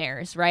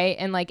nightmares, right?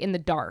 And like in the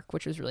dark,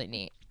 which was really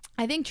neat.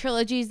 I think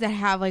trilogies that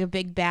have like a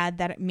big bad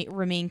that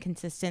remain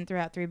consistent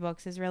throughout 3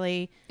 books is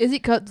really. Does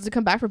it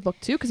come back for book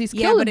 2? Because he's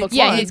killed in book 1.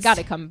 Yeah, he's got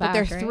to come back. But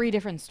there's right? 3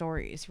 different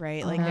stories,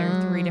 right? Like there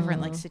are 3 different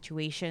like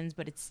situations,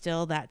 but it's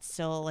still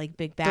like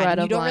big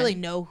bad. You don't really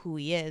know who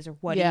he is or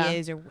what he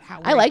is or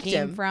where he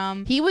came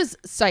from. He was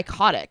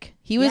psychotic.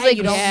 He was like,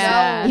 you don't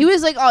know. He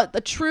was like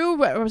the true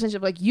representation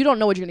of like, you don't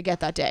know what you're gonna get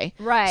that day.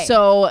 Right.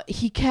 So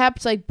he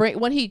kept like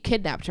when he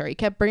kidnapped her, he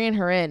kept bringing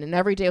her in, and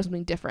every day was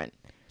something different.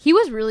 He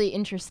was really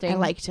interesting. I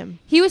liked him.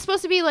 He was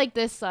supposed to be like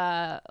this,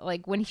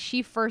 like when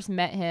she first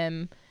met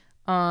him,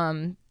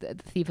 the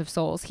Thief of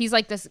Souls. He's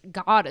like this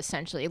god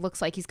essentially. It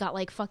looks like he's got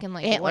like fucking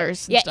like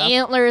antlers.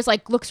 Antlers.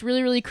 Like looks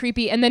really really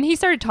creepy. And then he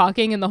started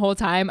talking, and the whole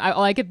time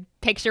all I could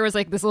picture was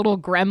like this little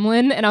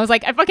gremlin, and I was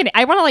like,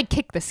 I want to like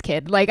kick this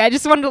kid. Like I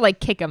just wanted to like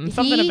kick him.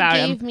 Something about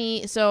him. He gave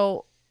me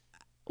so.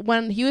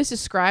 When he was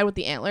described with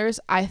the antlers,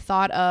 I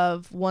thought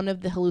of one of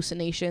the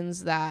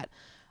hallucinations that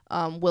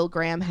Will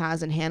Graham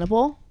has in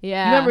Hannibal.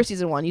 Yeah. You remember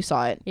season 1? You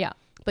saw it. Yeah.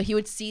 But he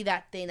would see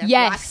that thing, that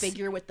black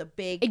figure with the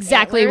big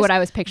exactly antlers. What I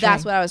was picturing.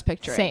 That's what I was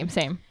picturing.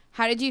 Same.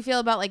 How did you feel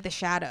about like the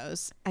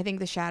shadows? I think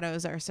the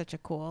shadows are such a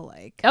cool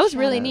like. That was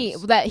really neat.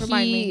 That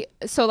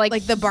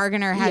like the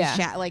bargainer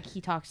has like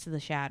he talks to the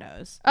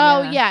shadows.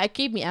 Oh yeah, it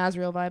gave me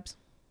Azrael vibes.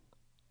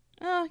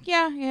 Oh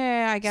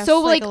yeah, I guess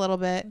so like a little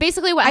bit.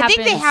 Basically, what happens?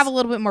 I think they have a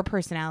little bit more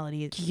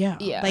personality. Yeah.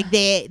 Like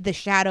the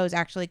shadows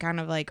actually kind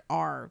of like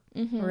are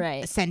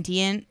right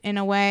sentient in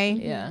a way.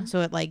 Yeah. So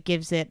it like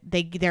gives it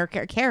their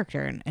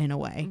character in a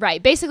way.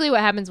 Right. Basically, what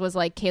happens was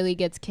like Callie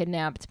gets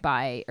kidnapped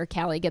by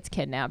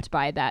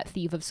that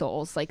thief of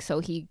souls. Like,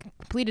 so he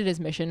completed his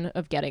mission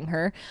of getting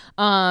her.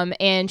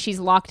 And she's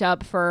locked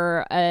up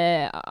for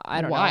a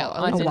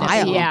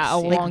while. Yeah, a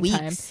long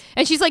time.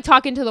 And she's like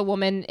talking to the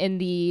woman in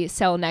the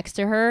cell next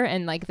to her.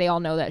 And like they all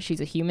know that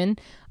she's a human,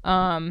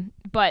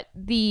 but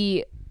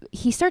he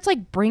starts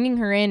like bringing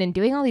her in and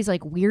doing all these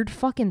like weird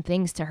fucking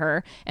things to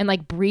her and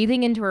like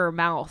breathing into her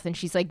mouth, and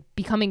she's like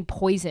becoming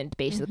poisoned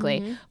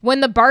basically. When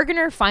the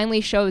bargainer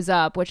finally shows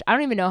up, which I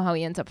don't even know how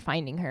he ends up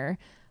finding her.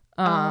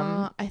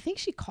 I think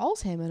she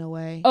calls him in a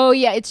way. Oh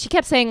yeah, she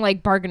kept saying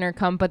like bargainer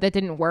come, but that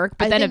didn't work.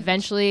 But then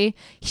eventually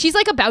she's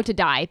like about to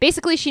die.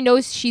 Basically, she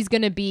knows she's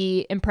gonna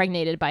be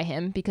impregnated by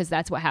him because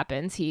that's what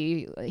happens.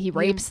 He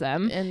rapes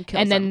them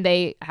and then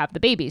they have the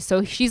baby.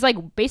 So she's like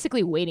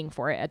basically waiting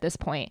for it at this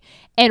point.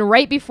 And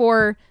right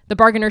before the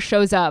bargainer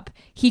shows up,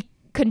 he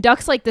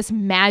conducts like this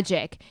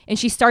magic and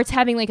she starts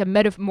having like a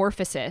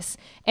metamorphosis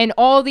and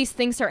all these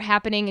things start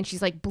happening and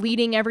she's like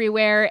bleeding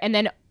everywhere, and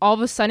then all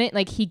of a sudden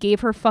like he gave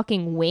her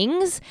fucking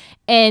wings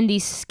and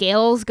these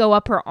scales go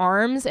up her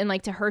arms, and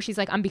like to her she's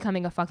like, I'm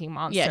becoming a fucking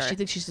monster. Yeah, she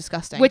thinks she's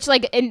disgusting. Which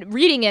like in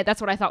reading it, that's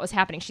what I thought was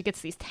happening. She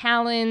gets these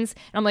talons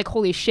and I'm like,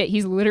 holy shit,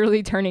 he's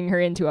literally turning her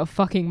into a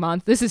fucking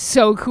monster. This is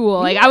so cool.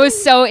 Like I was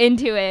so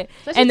into it.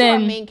 Especially and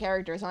then our main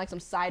character, it's not like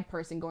some side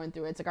person going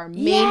through it. It's like our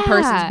main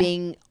person's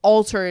being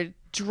altered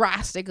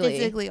drastically.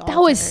 Physically altered.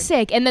 That was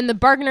sick. And then the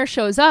bargainer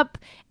shows up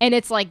and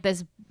it's like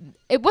this,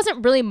 it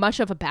wasn't really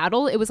much of a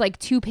battle. It was like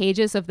 2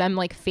 pages of them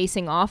like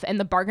facing off, and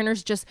the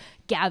bargainer's just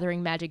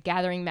gathering magic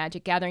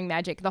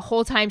the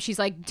whole time. She's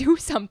like, do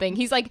something.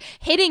 He's like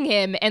hitting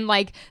him, and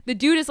like the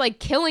dude is like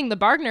killing the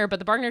bargainer, but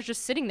the bargainer's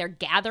just sitting there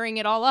gathering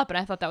it all up. And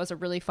I thought that was a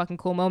really fucking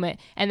cool moment.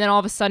 And then all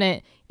of a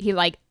sudden he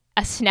like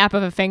a snap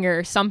of a finger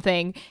or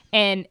something,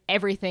 and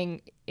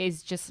everything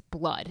is just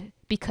blood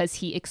because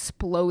he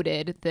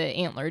exploded the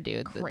antler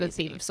dude, the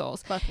thief of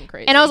souls. Fucking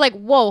crazy. And I was like,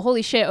 whoa,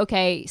 holy shit,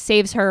 okay,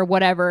 saves her,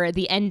 whatever.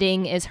 The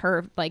ending is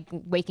her like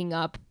waking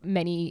up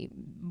many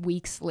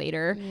weeks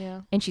later.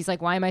 Yeah. And she's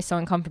like, why am I so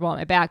uncomfortable on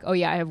my back? Oh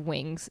yeah, I have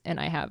wings and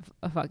I have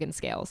a fucking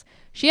scales.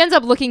 She ends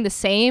up looking the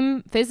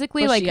same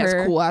physically, but like she her.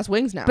 has cool ass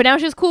wings now. But now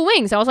she has cool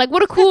wings. I was like,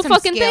 what a cool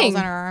fucking thing.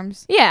 On her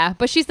arms. Yeah,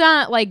 but she's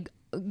not like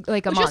a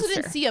monster. She also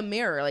didn't see a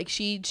mirror. Like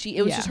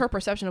it was just her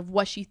perception of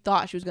what she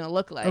thought she was going to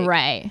look like,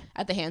 right,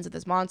 at the hands of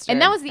this monster.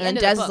 And that was the end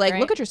of the book. Des is like, right?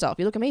 look at yourself.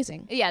 You look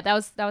amazing. Yeah, that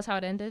was how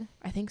it ended.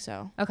 I think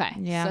so. Okay.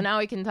 Yeah. So now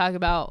we can talk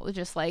about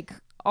just like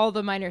all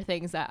the minor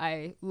things that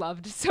I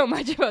loved so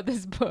much about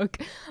this book.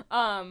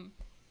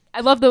 I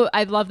love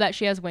that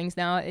she has wings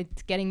now.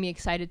 It's getting me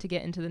excited to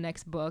get into the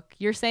next book.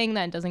 You're saying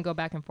that it doesn't go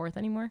back and forth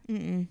anymore?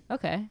 Mm-mm.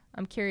 Okay.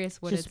 I'm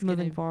curious what just it's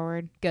moving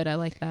forward. Good. I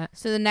like that.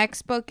 So the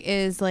next book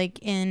is like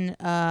in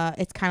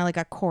it's kind of like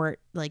a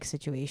court like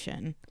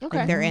situation. Okay.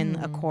 Like they're in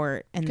a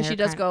court, and because she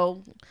does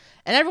go,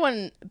 and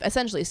everyone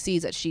essentially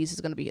sees that she's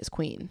going to be his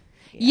queen.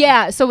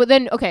 Yeah. So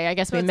then, okay, I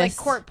guess so we it's missed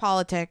like court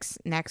politics.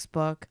 Next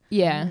book.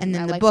 Yeah. And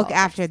then the book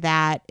after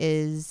that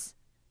is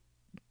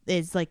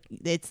like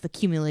it's the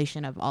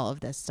accumulation of all of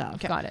this stuff.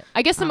 Okay. Got it.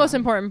 I guess the most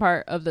important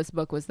part of this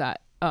book was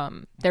that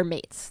they're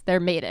mates. They're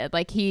mated.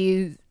 Like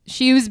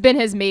she's been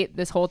his mate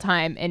this whole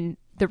time, and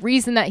the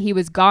reason that he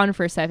was gone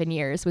for 7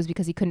 years was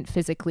because he couldn't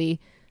physically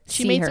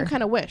see She made her. some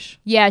kind of wish.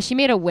 Yeah, she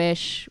made a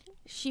wish.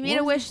 She made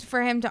a wish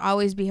for him to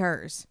always be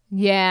hers.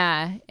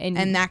 Yeah,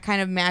 and that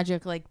kind of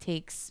magic like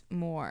takes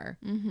more.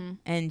 Mm-hmm.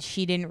 And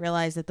she didn't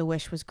realize that the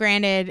wish was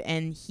granted,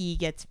 and he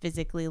gets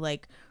physically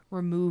like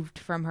removed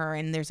from her,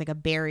 and there's like a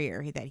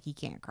barrier that he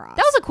can't cross.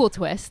 That was a cool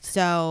twist.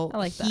 So I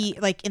like he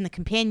that. like in the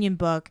companion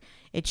book,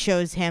 it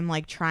shows him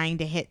like trying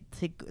to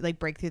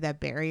break through that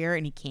barrier,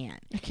 and he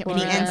can't. And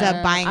he ends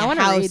up buying a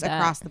house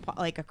across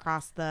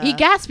the. He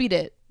Gatsby'd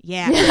it.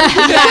 Yeah.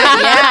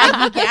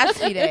 yeah, he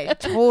Gatsby'd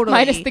it. Totally.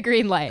 Minus the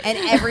green light. And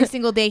every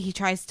single day he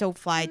tries to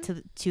fly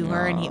to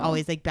her, and he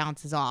always like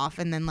bounces off.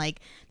 And then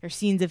like there's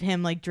scenes of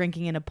him like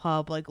drinking in a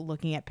pub, like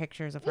looking at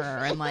pictures of her,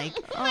 and like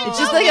it's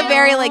just like a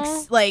very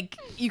like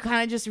you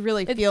kind of just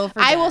really feel for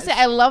I will Des. say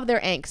I love their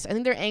angst. I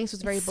think their angst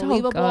was very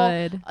believable.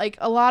 Good. Like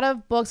a lot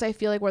of books I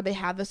feel like where they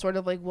have this sort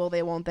of like will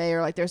they won't they,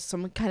 or like there's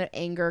some kind of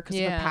anger because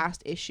of a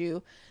past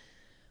issue.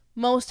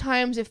 Most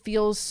times it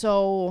feels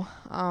so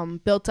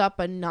built up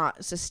and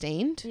not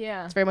sustained.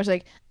 Yeah. It's very much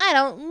like, I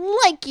don't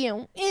like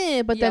you.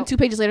 But then 2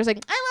 pages later it's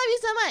like, I love you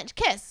so much.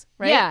 Kiss.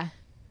 Right? Yeah.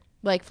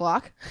 Like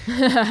Flock.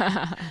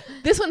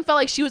 This one felt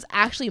like she was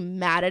actually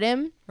mad at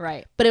him.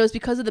 Right. But it was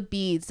because of the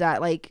beads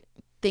that like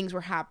things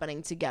were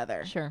happening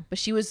together. Sure. But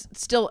she was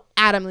still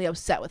adamantly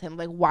upset with him.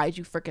 Like, why'd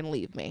you freaking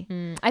leave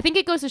me? I think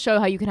it goes to show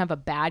how you can have a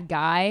bad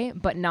guy,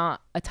 but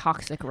not a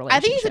toxic relationship. I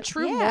think he's a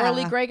true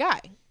morally gray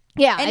guy.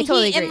 Yeah, and I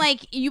totally agree. And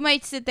like, you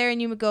might sit there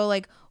and you would go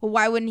like, well,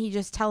 why wouldn't he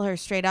just tell her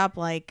straight up,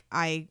 like,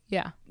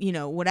 you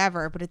know,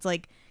 whatever. But it's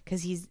like,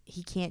 because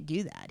he can't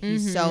do that.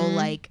 He's so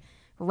like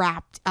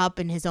wrapped up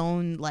in his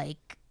own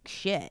like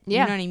shit. You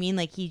know what I mean?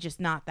 Like, he's just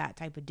not that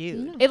type of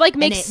dude. It like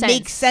makes sense.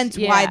 Makes sense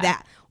why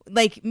that.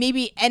 Like,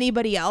 maybe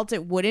anybody else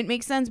it wouldn't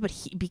make sense, but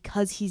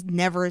because he's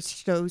never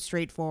so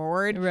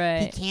straightforward,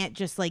 he can't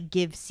just like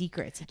give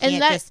secrets. He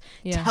can't just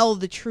tell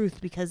the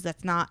truth, because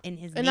that's not in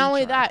his nature. And not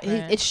only that,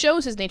 it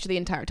shows his nature the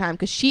entire time,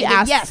 because she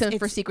asks him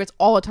for secrets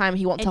all the time.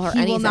 He won't tell her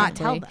anything. He will not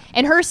tell them.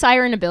 And her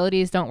siren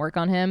abilities don't work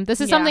on him. This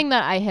is something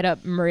that I hit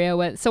up Maria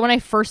with. So when I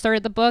first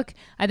started the book,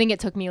 I think it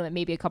took me like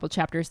maybe a couple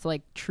chapters to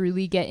like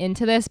truly get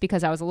into this,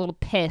 because I was a little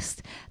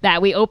pissed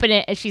that we open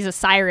it and she's a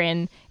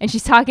siren and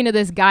she's talking to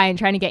this guy and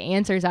trying to get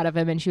answers out of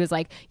him, and she was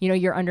like, you know,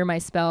 you're under my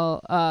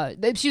spell.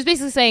 She was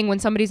basically saying, when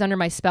somebody's under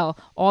my spell,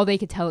 all they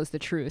could tell is the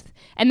truth.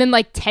 And then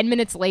like 10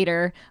 minutes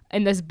later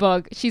in this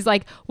book, she's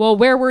like, well,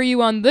 where were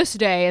you on this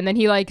day? And then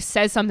he like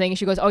says something and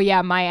she goes, oh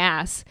yeah, my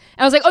ass.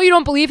 And I was like, oh, you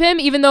don't believe him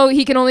even though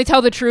he can only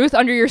tell the truth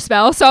under your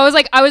spell? So I was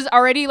like, I was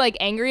already like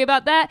angry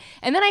about that.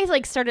 And then I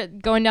like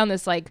started going down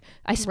this like,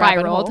 I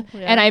spiraled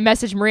and I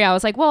messaged Maria. I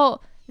was like,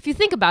 well, if you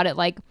think about it,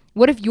 like,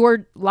 what if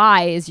your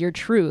lie is your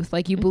truth?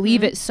 Like, you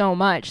believe it so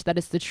much that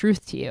it's the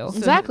truth to you.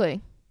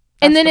 Exactly.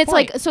 And then it's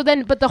like, so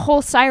then, but the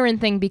whole siren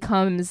thing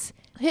becomes...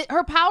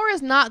 Her power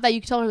is not that you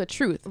can tell her the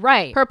truth.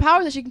 Right. Her power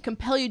is that she can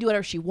compel you to do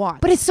whatever she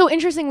wants. But it's so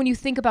interesting when you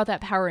think about that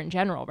power in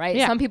general, right?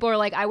 Yeah. Some people are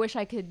like, I wish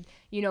I could,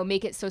 you know,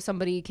 make it so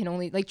somebody can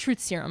only, like,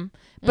 truth serum.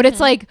 But it's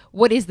like,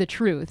 what is the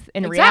truth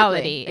in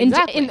reality?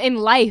 In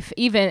life,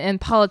 even in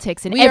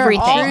politics and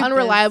everything. We are all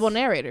unreliable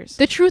narrators.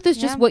 The truth is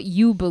just what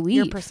you believe.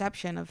 Your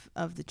perception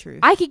of the truth.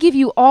 I could give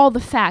you all the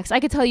facts.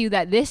 I could tell you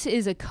that this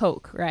is a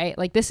Coke, right?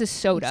 Like, this is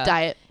soda. It's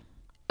diet.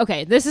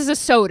 Okay, this is a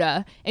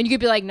soda. And you could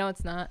be like, no,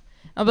 it's not.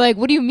 I'll be like,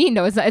 what do you mean?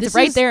 No, it's not. It's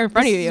right there in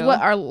front of you. This is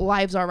what our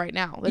lives are right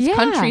now. This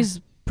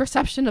country's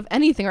perception of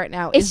anything right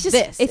now is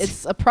this.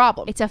 It's a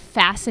problem. It's a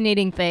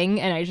fascinating thing,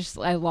 and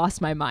I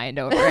lost my mind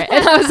over it.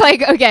 And I was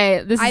like,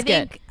 okay, this is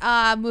good.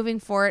 I think moving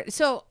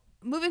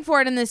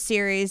forward in this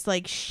series,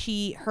 like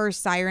her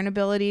siren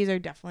abilities are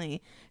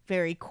definitely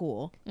very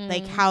cool.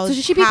 Like how So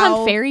should she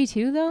become fairy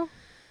too, though?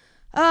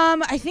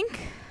 I think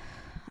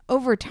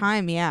over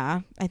time,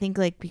 yeah. I think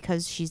like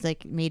because she's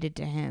like mated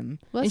to him,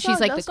 and she's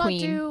like the queen.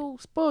 Let's not do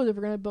spoilers if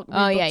we're gonna book.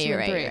 Oh yeah, you're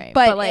right.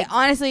 But like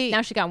honestly,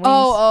 now she got wings.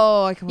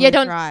 Oh, I completely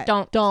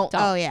don't.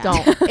 Oh yeah,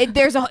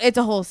 don't. It's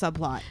a whole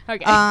subplot.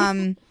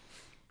 Okay.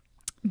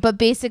 But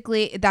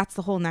basically, that's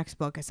the whole next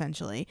book,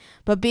 essentially.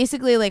 But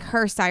basically, like,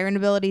 her siren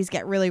abilities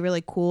get really,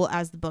 really cool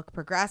as the book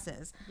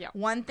progresses. Yeah.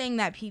 One thing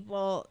that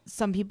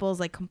some people's,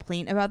 like,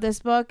 complaint about this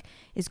book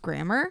is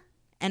grammar.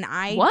 And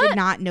I did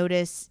not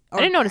notice. I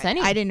didn't notice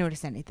anything. I didn't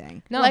notice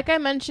anything. No. Like I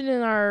mentioned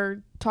in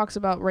our talks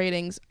about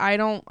ratings,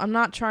 I'm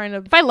not trying to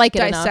if I like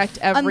dissect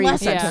it enough. every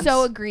Unless sentence. it's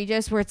so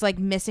egregious where it's, like,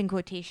 missing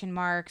quotation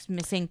marks,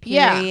 missing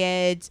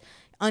periods.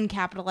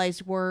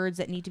 Uncapitalized words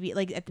that need to be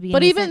like at the beginning.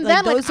 But even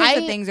then, those sorts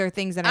of things are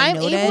things that I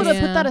notice. I'm able to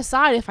put that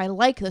aside if I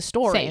like the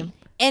story. Same.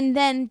 And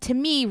then to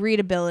me,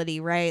 readability,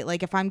 right?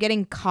 Like if I'm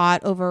getting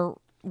caught over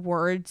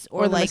words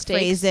or like mistakes.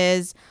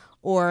 Phrases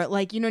or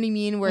like, you know what I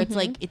mean? Where it's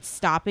like, it's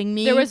stopping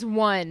me. There was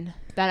one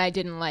that I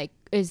didn't like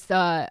is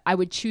I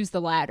would choose the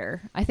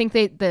latter. I think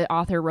the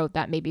author wrote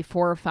that maybe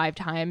 4 or 5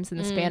 times in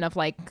the span of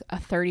like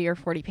 30 or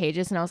 40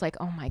 pages. And I was like,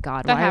 oh my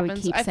God, why do we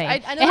keep saying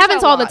it? It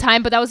happens all the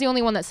time, but that was the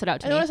only one that stood out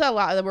to me. I noticed that a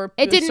lot. There were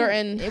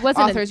certain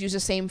authors use the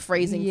same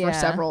phrasing for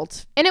several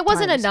and it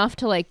wasn't enough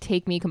to like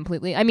take me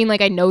completely. I mean,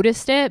 like I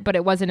noticed it, but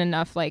it wasn't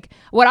enough. Like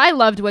what I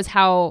loved was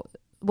how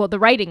the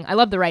writing, I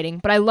love the writing,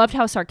 but I loved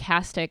how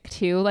sarcastic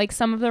too, like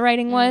some of the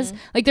writing was.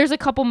 Like there's a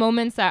couple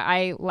moments that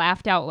I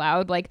laughed out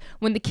loud, like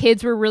when the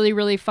kids were really,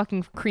 really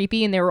fucking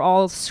creepy and they were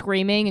all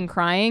screaming and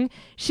crying.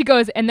 She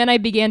goes, and then I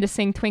began to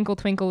sing Twinkle,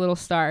 Twinkle, Little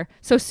Star.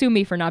 So sue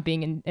me for not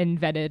being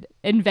inventive.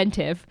 And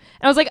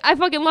I was like, I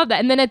fucking love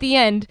that. And then at the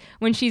end,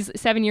 when she's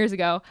 7 years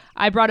ago,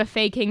 I brought a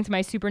Fae King to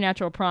my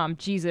supernatural prom.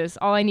 Jesus,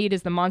 all I need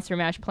is the Monster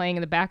Mash playing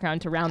in the background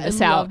to round this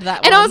out.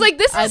 And I was like,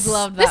 this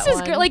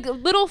is good. Like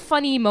little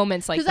funny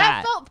moments like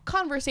that. Felt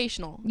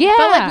conversational. Yeah. It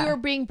felt like we were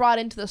being brought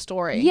into the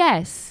story.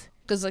 Yes.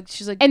 Because like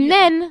she's like, and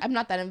then I'm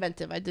not that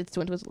inventive. I did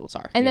went to his little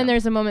star. And then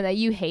there's a moment that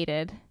you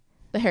hated.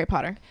 The Harry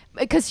Potter.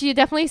 Because she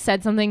definitely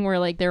said something where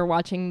like they were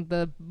watching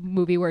the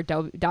movie where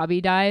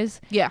Dobby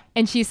dies. Yeah.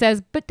 And she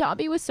says, but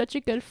Dobby was such a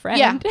good friend.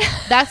 Yeah.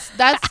 That's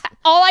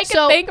all I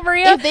could think,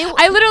 Maria.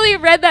 I literally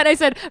read that and I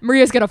said,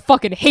 Maria's gonna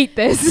fucking hate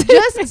this.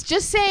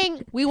 Just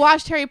saying we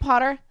watched Harry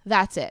Potter.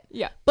 That's it.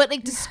 Yeah. But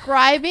like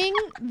describing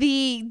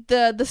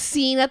the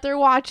scene that they're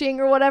watching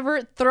or whatever,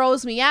 it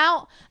throws me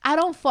out. I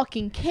don't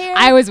fucking care.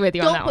 I was with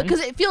you on that one. Because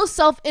it feels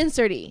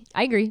self-inserty.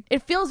 I agree.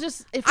 It feels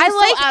so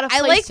out of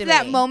place. I liked to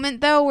that me.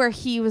 moment though where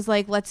he was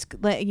like, let's do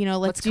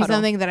cuddle.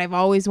 something that I've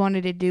always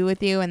wanted to do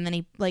with you, and then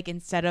he like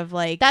instead of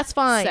like That's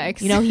fine.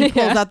 Sex. he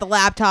pulls out the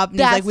laptop and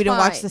he's That's like, we don't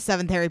watch fine. the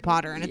 7th Harry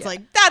Potter, and it's Yeah.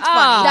 like that's funny.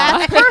 Aw.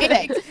 That's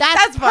perfect.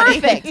 That's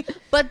funny. perfect.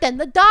 But then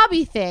the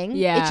Dobby thing,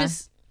 Yeah. it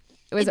just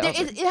It was over.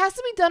 it has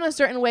to be done a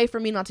certain way for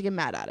me not to get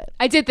mad at it.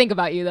 I did think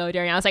about you though,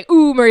 Darian. I was like,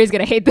 ooh, Maria's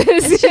gonna hate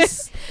this. It's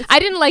just I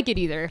didn't like it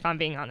either, if I'm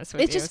being honest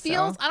with you. it just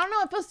feels I don't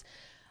know,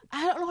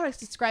 I don't know how to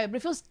describe it, but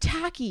it feels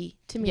tacky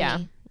to me. Yeah.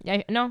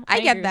 No, I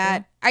agree get with that.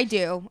 you. I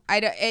do.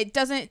 It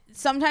doesn't.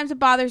 Sometimes it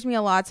bothers me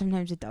a lot.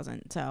 Sometimes it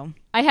doesn't. So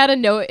I had a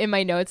note in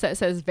my notes that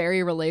says very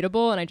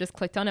relatable, and I just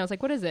clicked on it. I was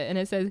like, what is it? And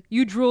it says,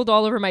 you drooled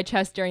all over my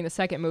chest during the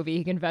second movie.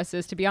 He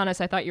confesses. To be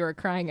honest, I thought you were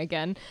crying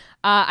again.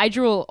 I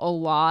drool a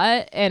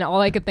lot, and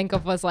all I could think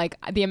of was like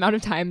the amount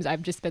of times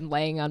I've just been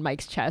laying on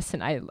Mike's chest,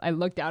 and I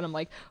looked down. I'm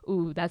like,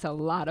 ooh, that's a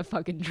lot of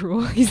fucking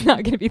drool. He's not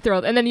going to be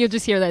thrilled. And then you'll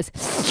just hear this.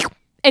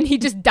 And he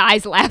just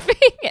dies laughing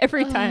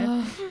every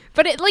time.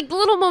 But it like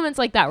little moments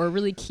like that were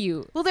really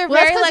cute. well, they're Well,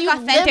 that's very 'cause like you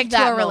authentic lived to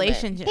that a moment.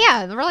 relationship.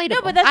 Yeah, relatable.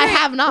 No, but that's I very-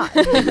 have not.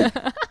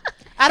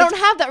 I don't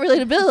have that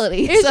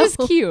relatability. It was so- just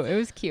cute. It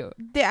was cute.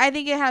 I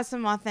think it has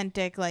some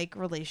authentic like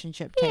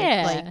relationship type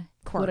Yeah. like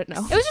quirks. Wouldn't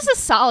know. It was just a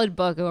solid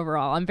book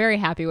overall. I'm very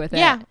happy with it.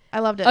 Yeah, I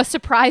loved it. A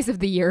surprise of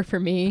the year for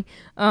me.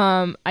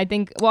 I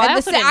think. Well, I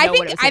also didn't know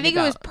what it was I think it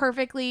about. was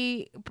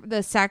perfectly.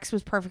 The sex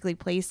was perfectly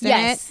placed in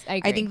Yes, it. I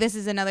agree. think this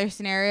is another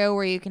scenario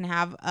where you can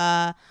have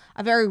a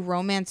very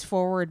romance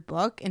forward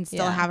book and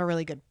still Yeah. have a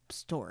really good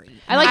story.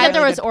 I like And a that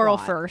there really was good oral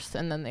plot. first,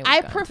 and then they. I got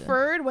into-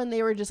 preferred when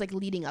they were just like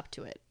leading up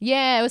to it.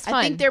 Yeah, it was fun.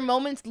 I think their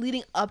moments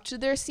leading up to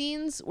their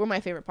scenes were my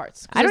favorite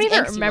parts. 'Cause I don't those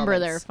even angsty remember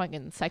their moments.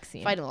 fucking sex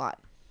scene. Fighting a lot.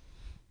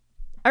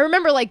 I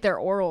remember like their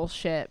oral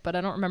shit, but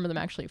I don't remember them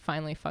actually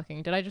finally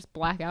fucking. Did I just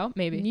black out?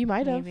 Maybe. You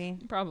might have. Maybe.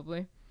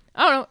 Probably.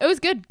 I don't know. It was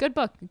good. Good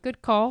book.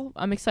 Good call.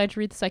 I'm excited to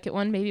read the second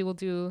one. Maybe we'll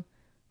do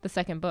the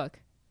second book.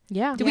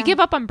 Yeah. Do we give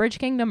up on Bridge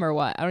Kingdom or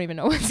what? I don't even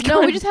know what's No,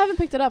 going we just haven't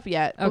picked it up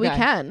yet. But we Okay.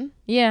 can.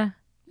 Yeah.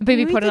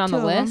 Maybe Read put it the on the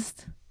two of 'em.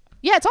 list.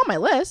 Yeah, it's on my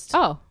list.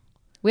 Oh,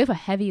 we have a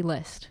heavy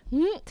list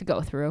Mm, to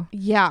go through.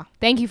 Yeah.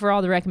 Thank you for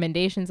all the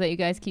recommendations that you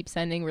guys keep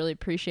sending. Really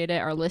appreciate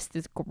it. Our list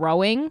is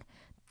growing.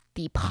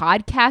 The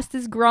podcast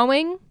is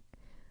growing.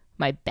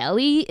 My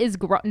belly is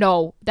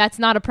No, that's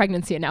not a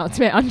pregnancy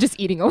announcement. I'm just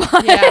eating a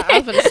lot. Yeah, I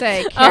was gonna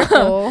say,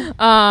 careful.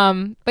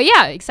 But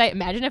yeah, excited.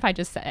 Imagine if I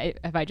just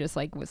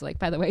like was like,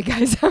 by the way,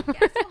 guys.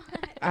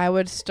 I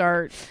would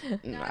start.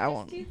 I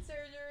won't.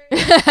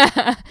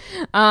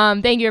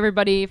 Thank you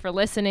everybody for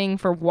listening,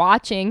 for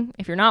watching.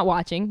 If you're not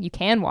watching, you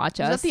can watch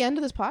Is us. that the end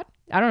of this pod?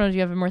 I don't know. Do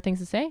you have more things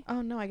to say?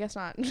 Oh no, I guess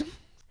not.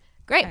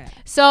 Great.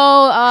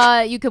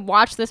 So you could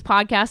watch this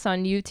podcast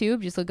on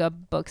YouTube. Just look up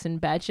Books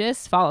and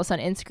Betches. Follow us on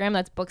Instagram.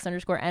 That's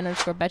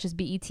books_n_Betches,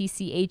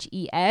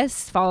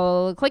 BETCHES.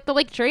 Click the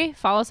link tree.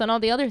 Follow us on all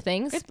the other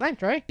things. It's fine,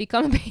 Troy.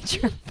 Become a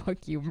patron.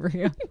 Fuck you,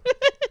 Maria.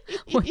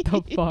 What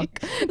the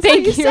fuck? So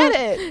Thank you you. said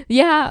it.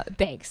 Yeah.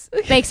 Thanks.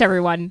 Thanks,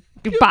 everyone.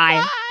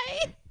 Goodbye.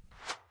 Bye.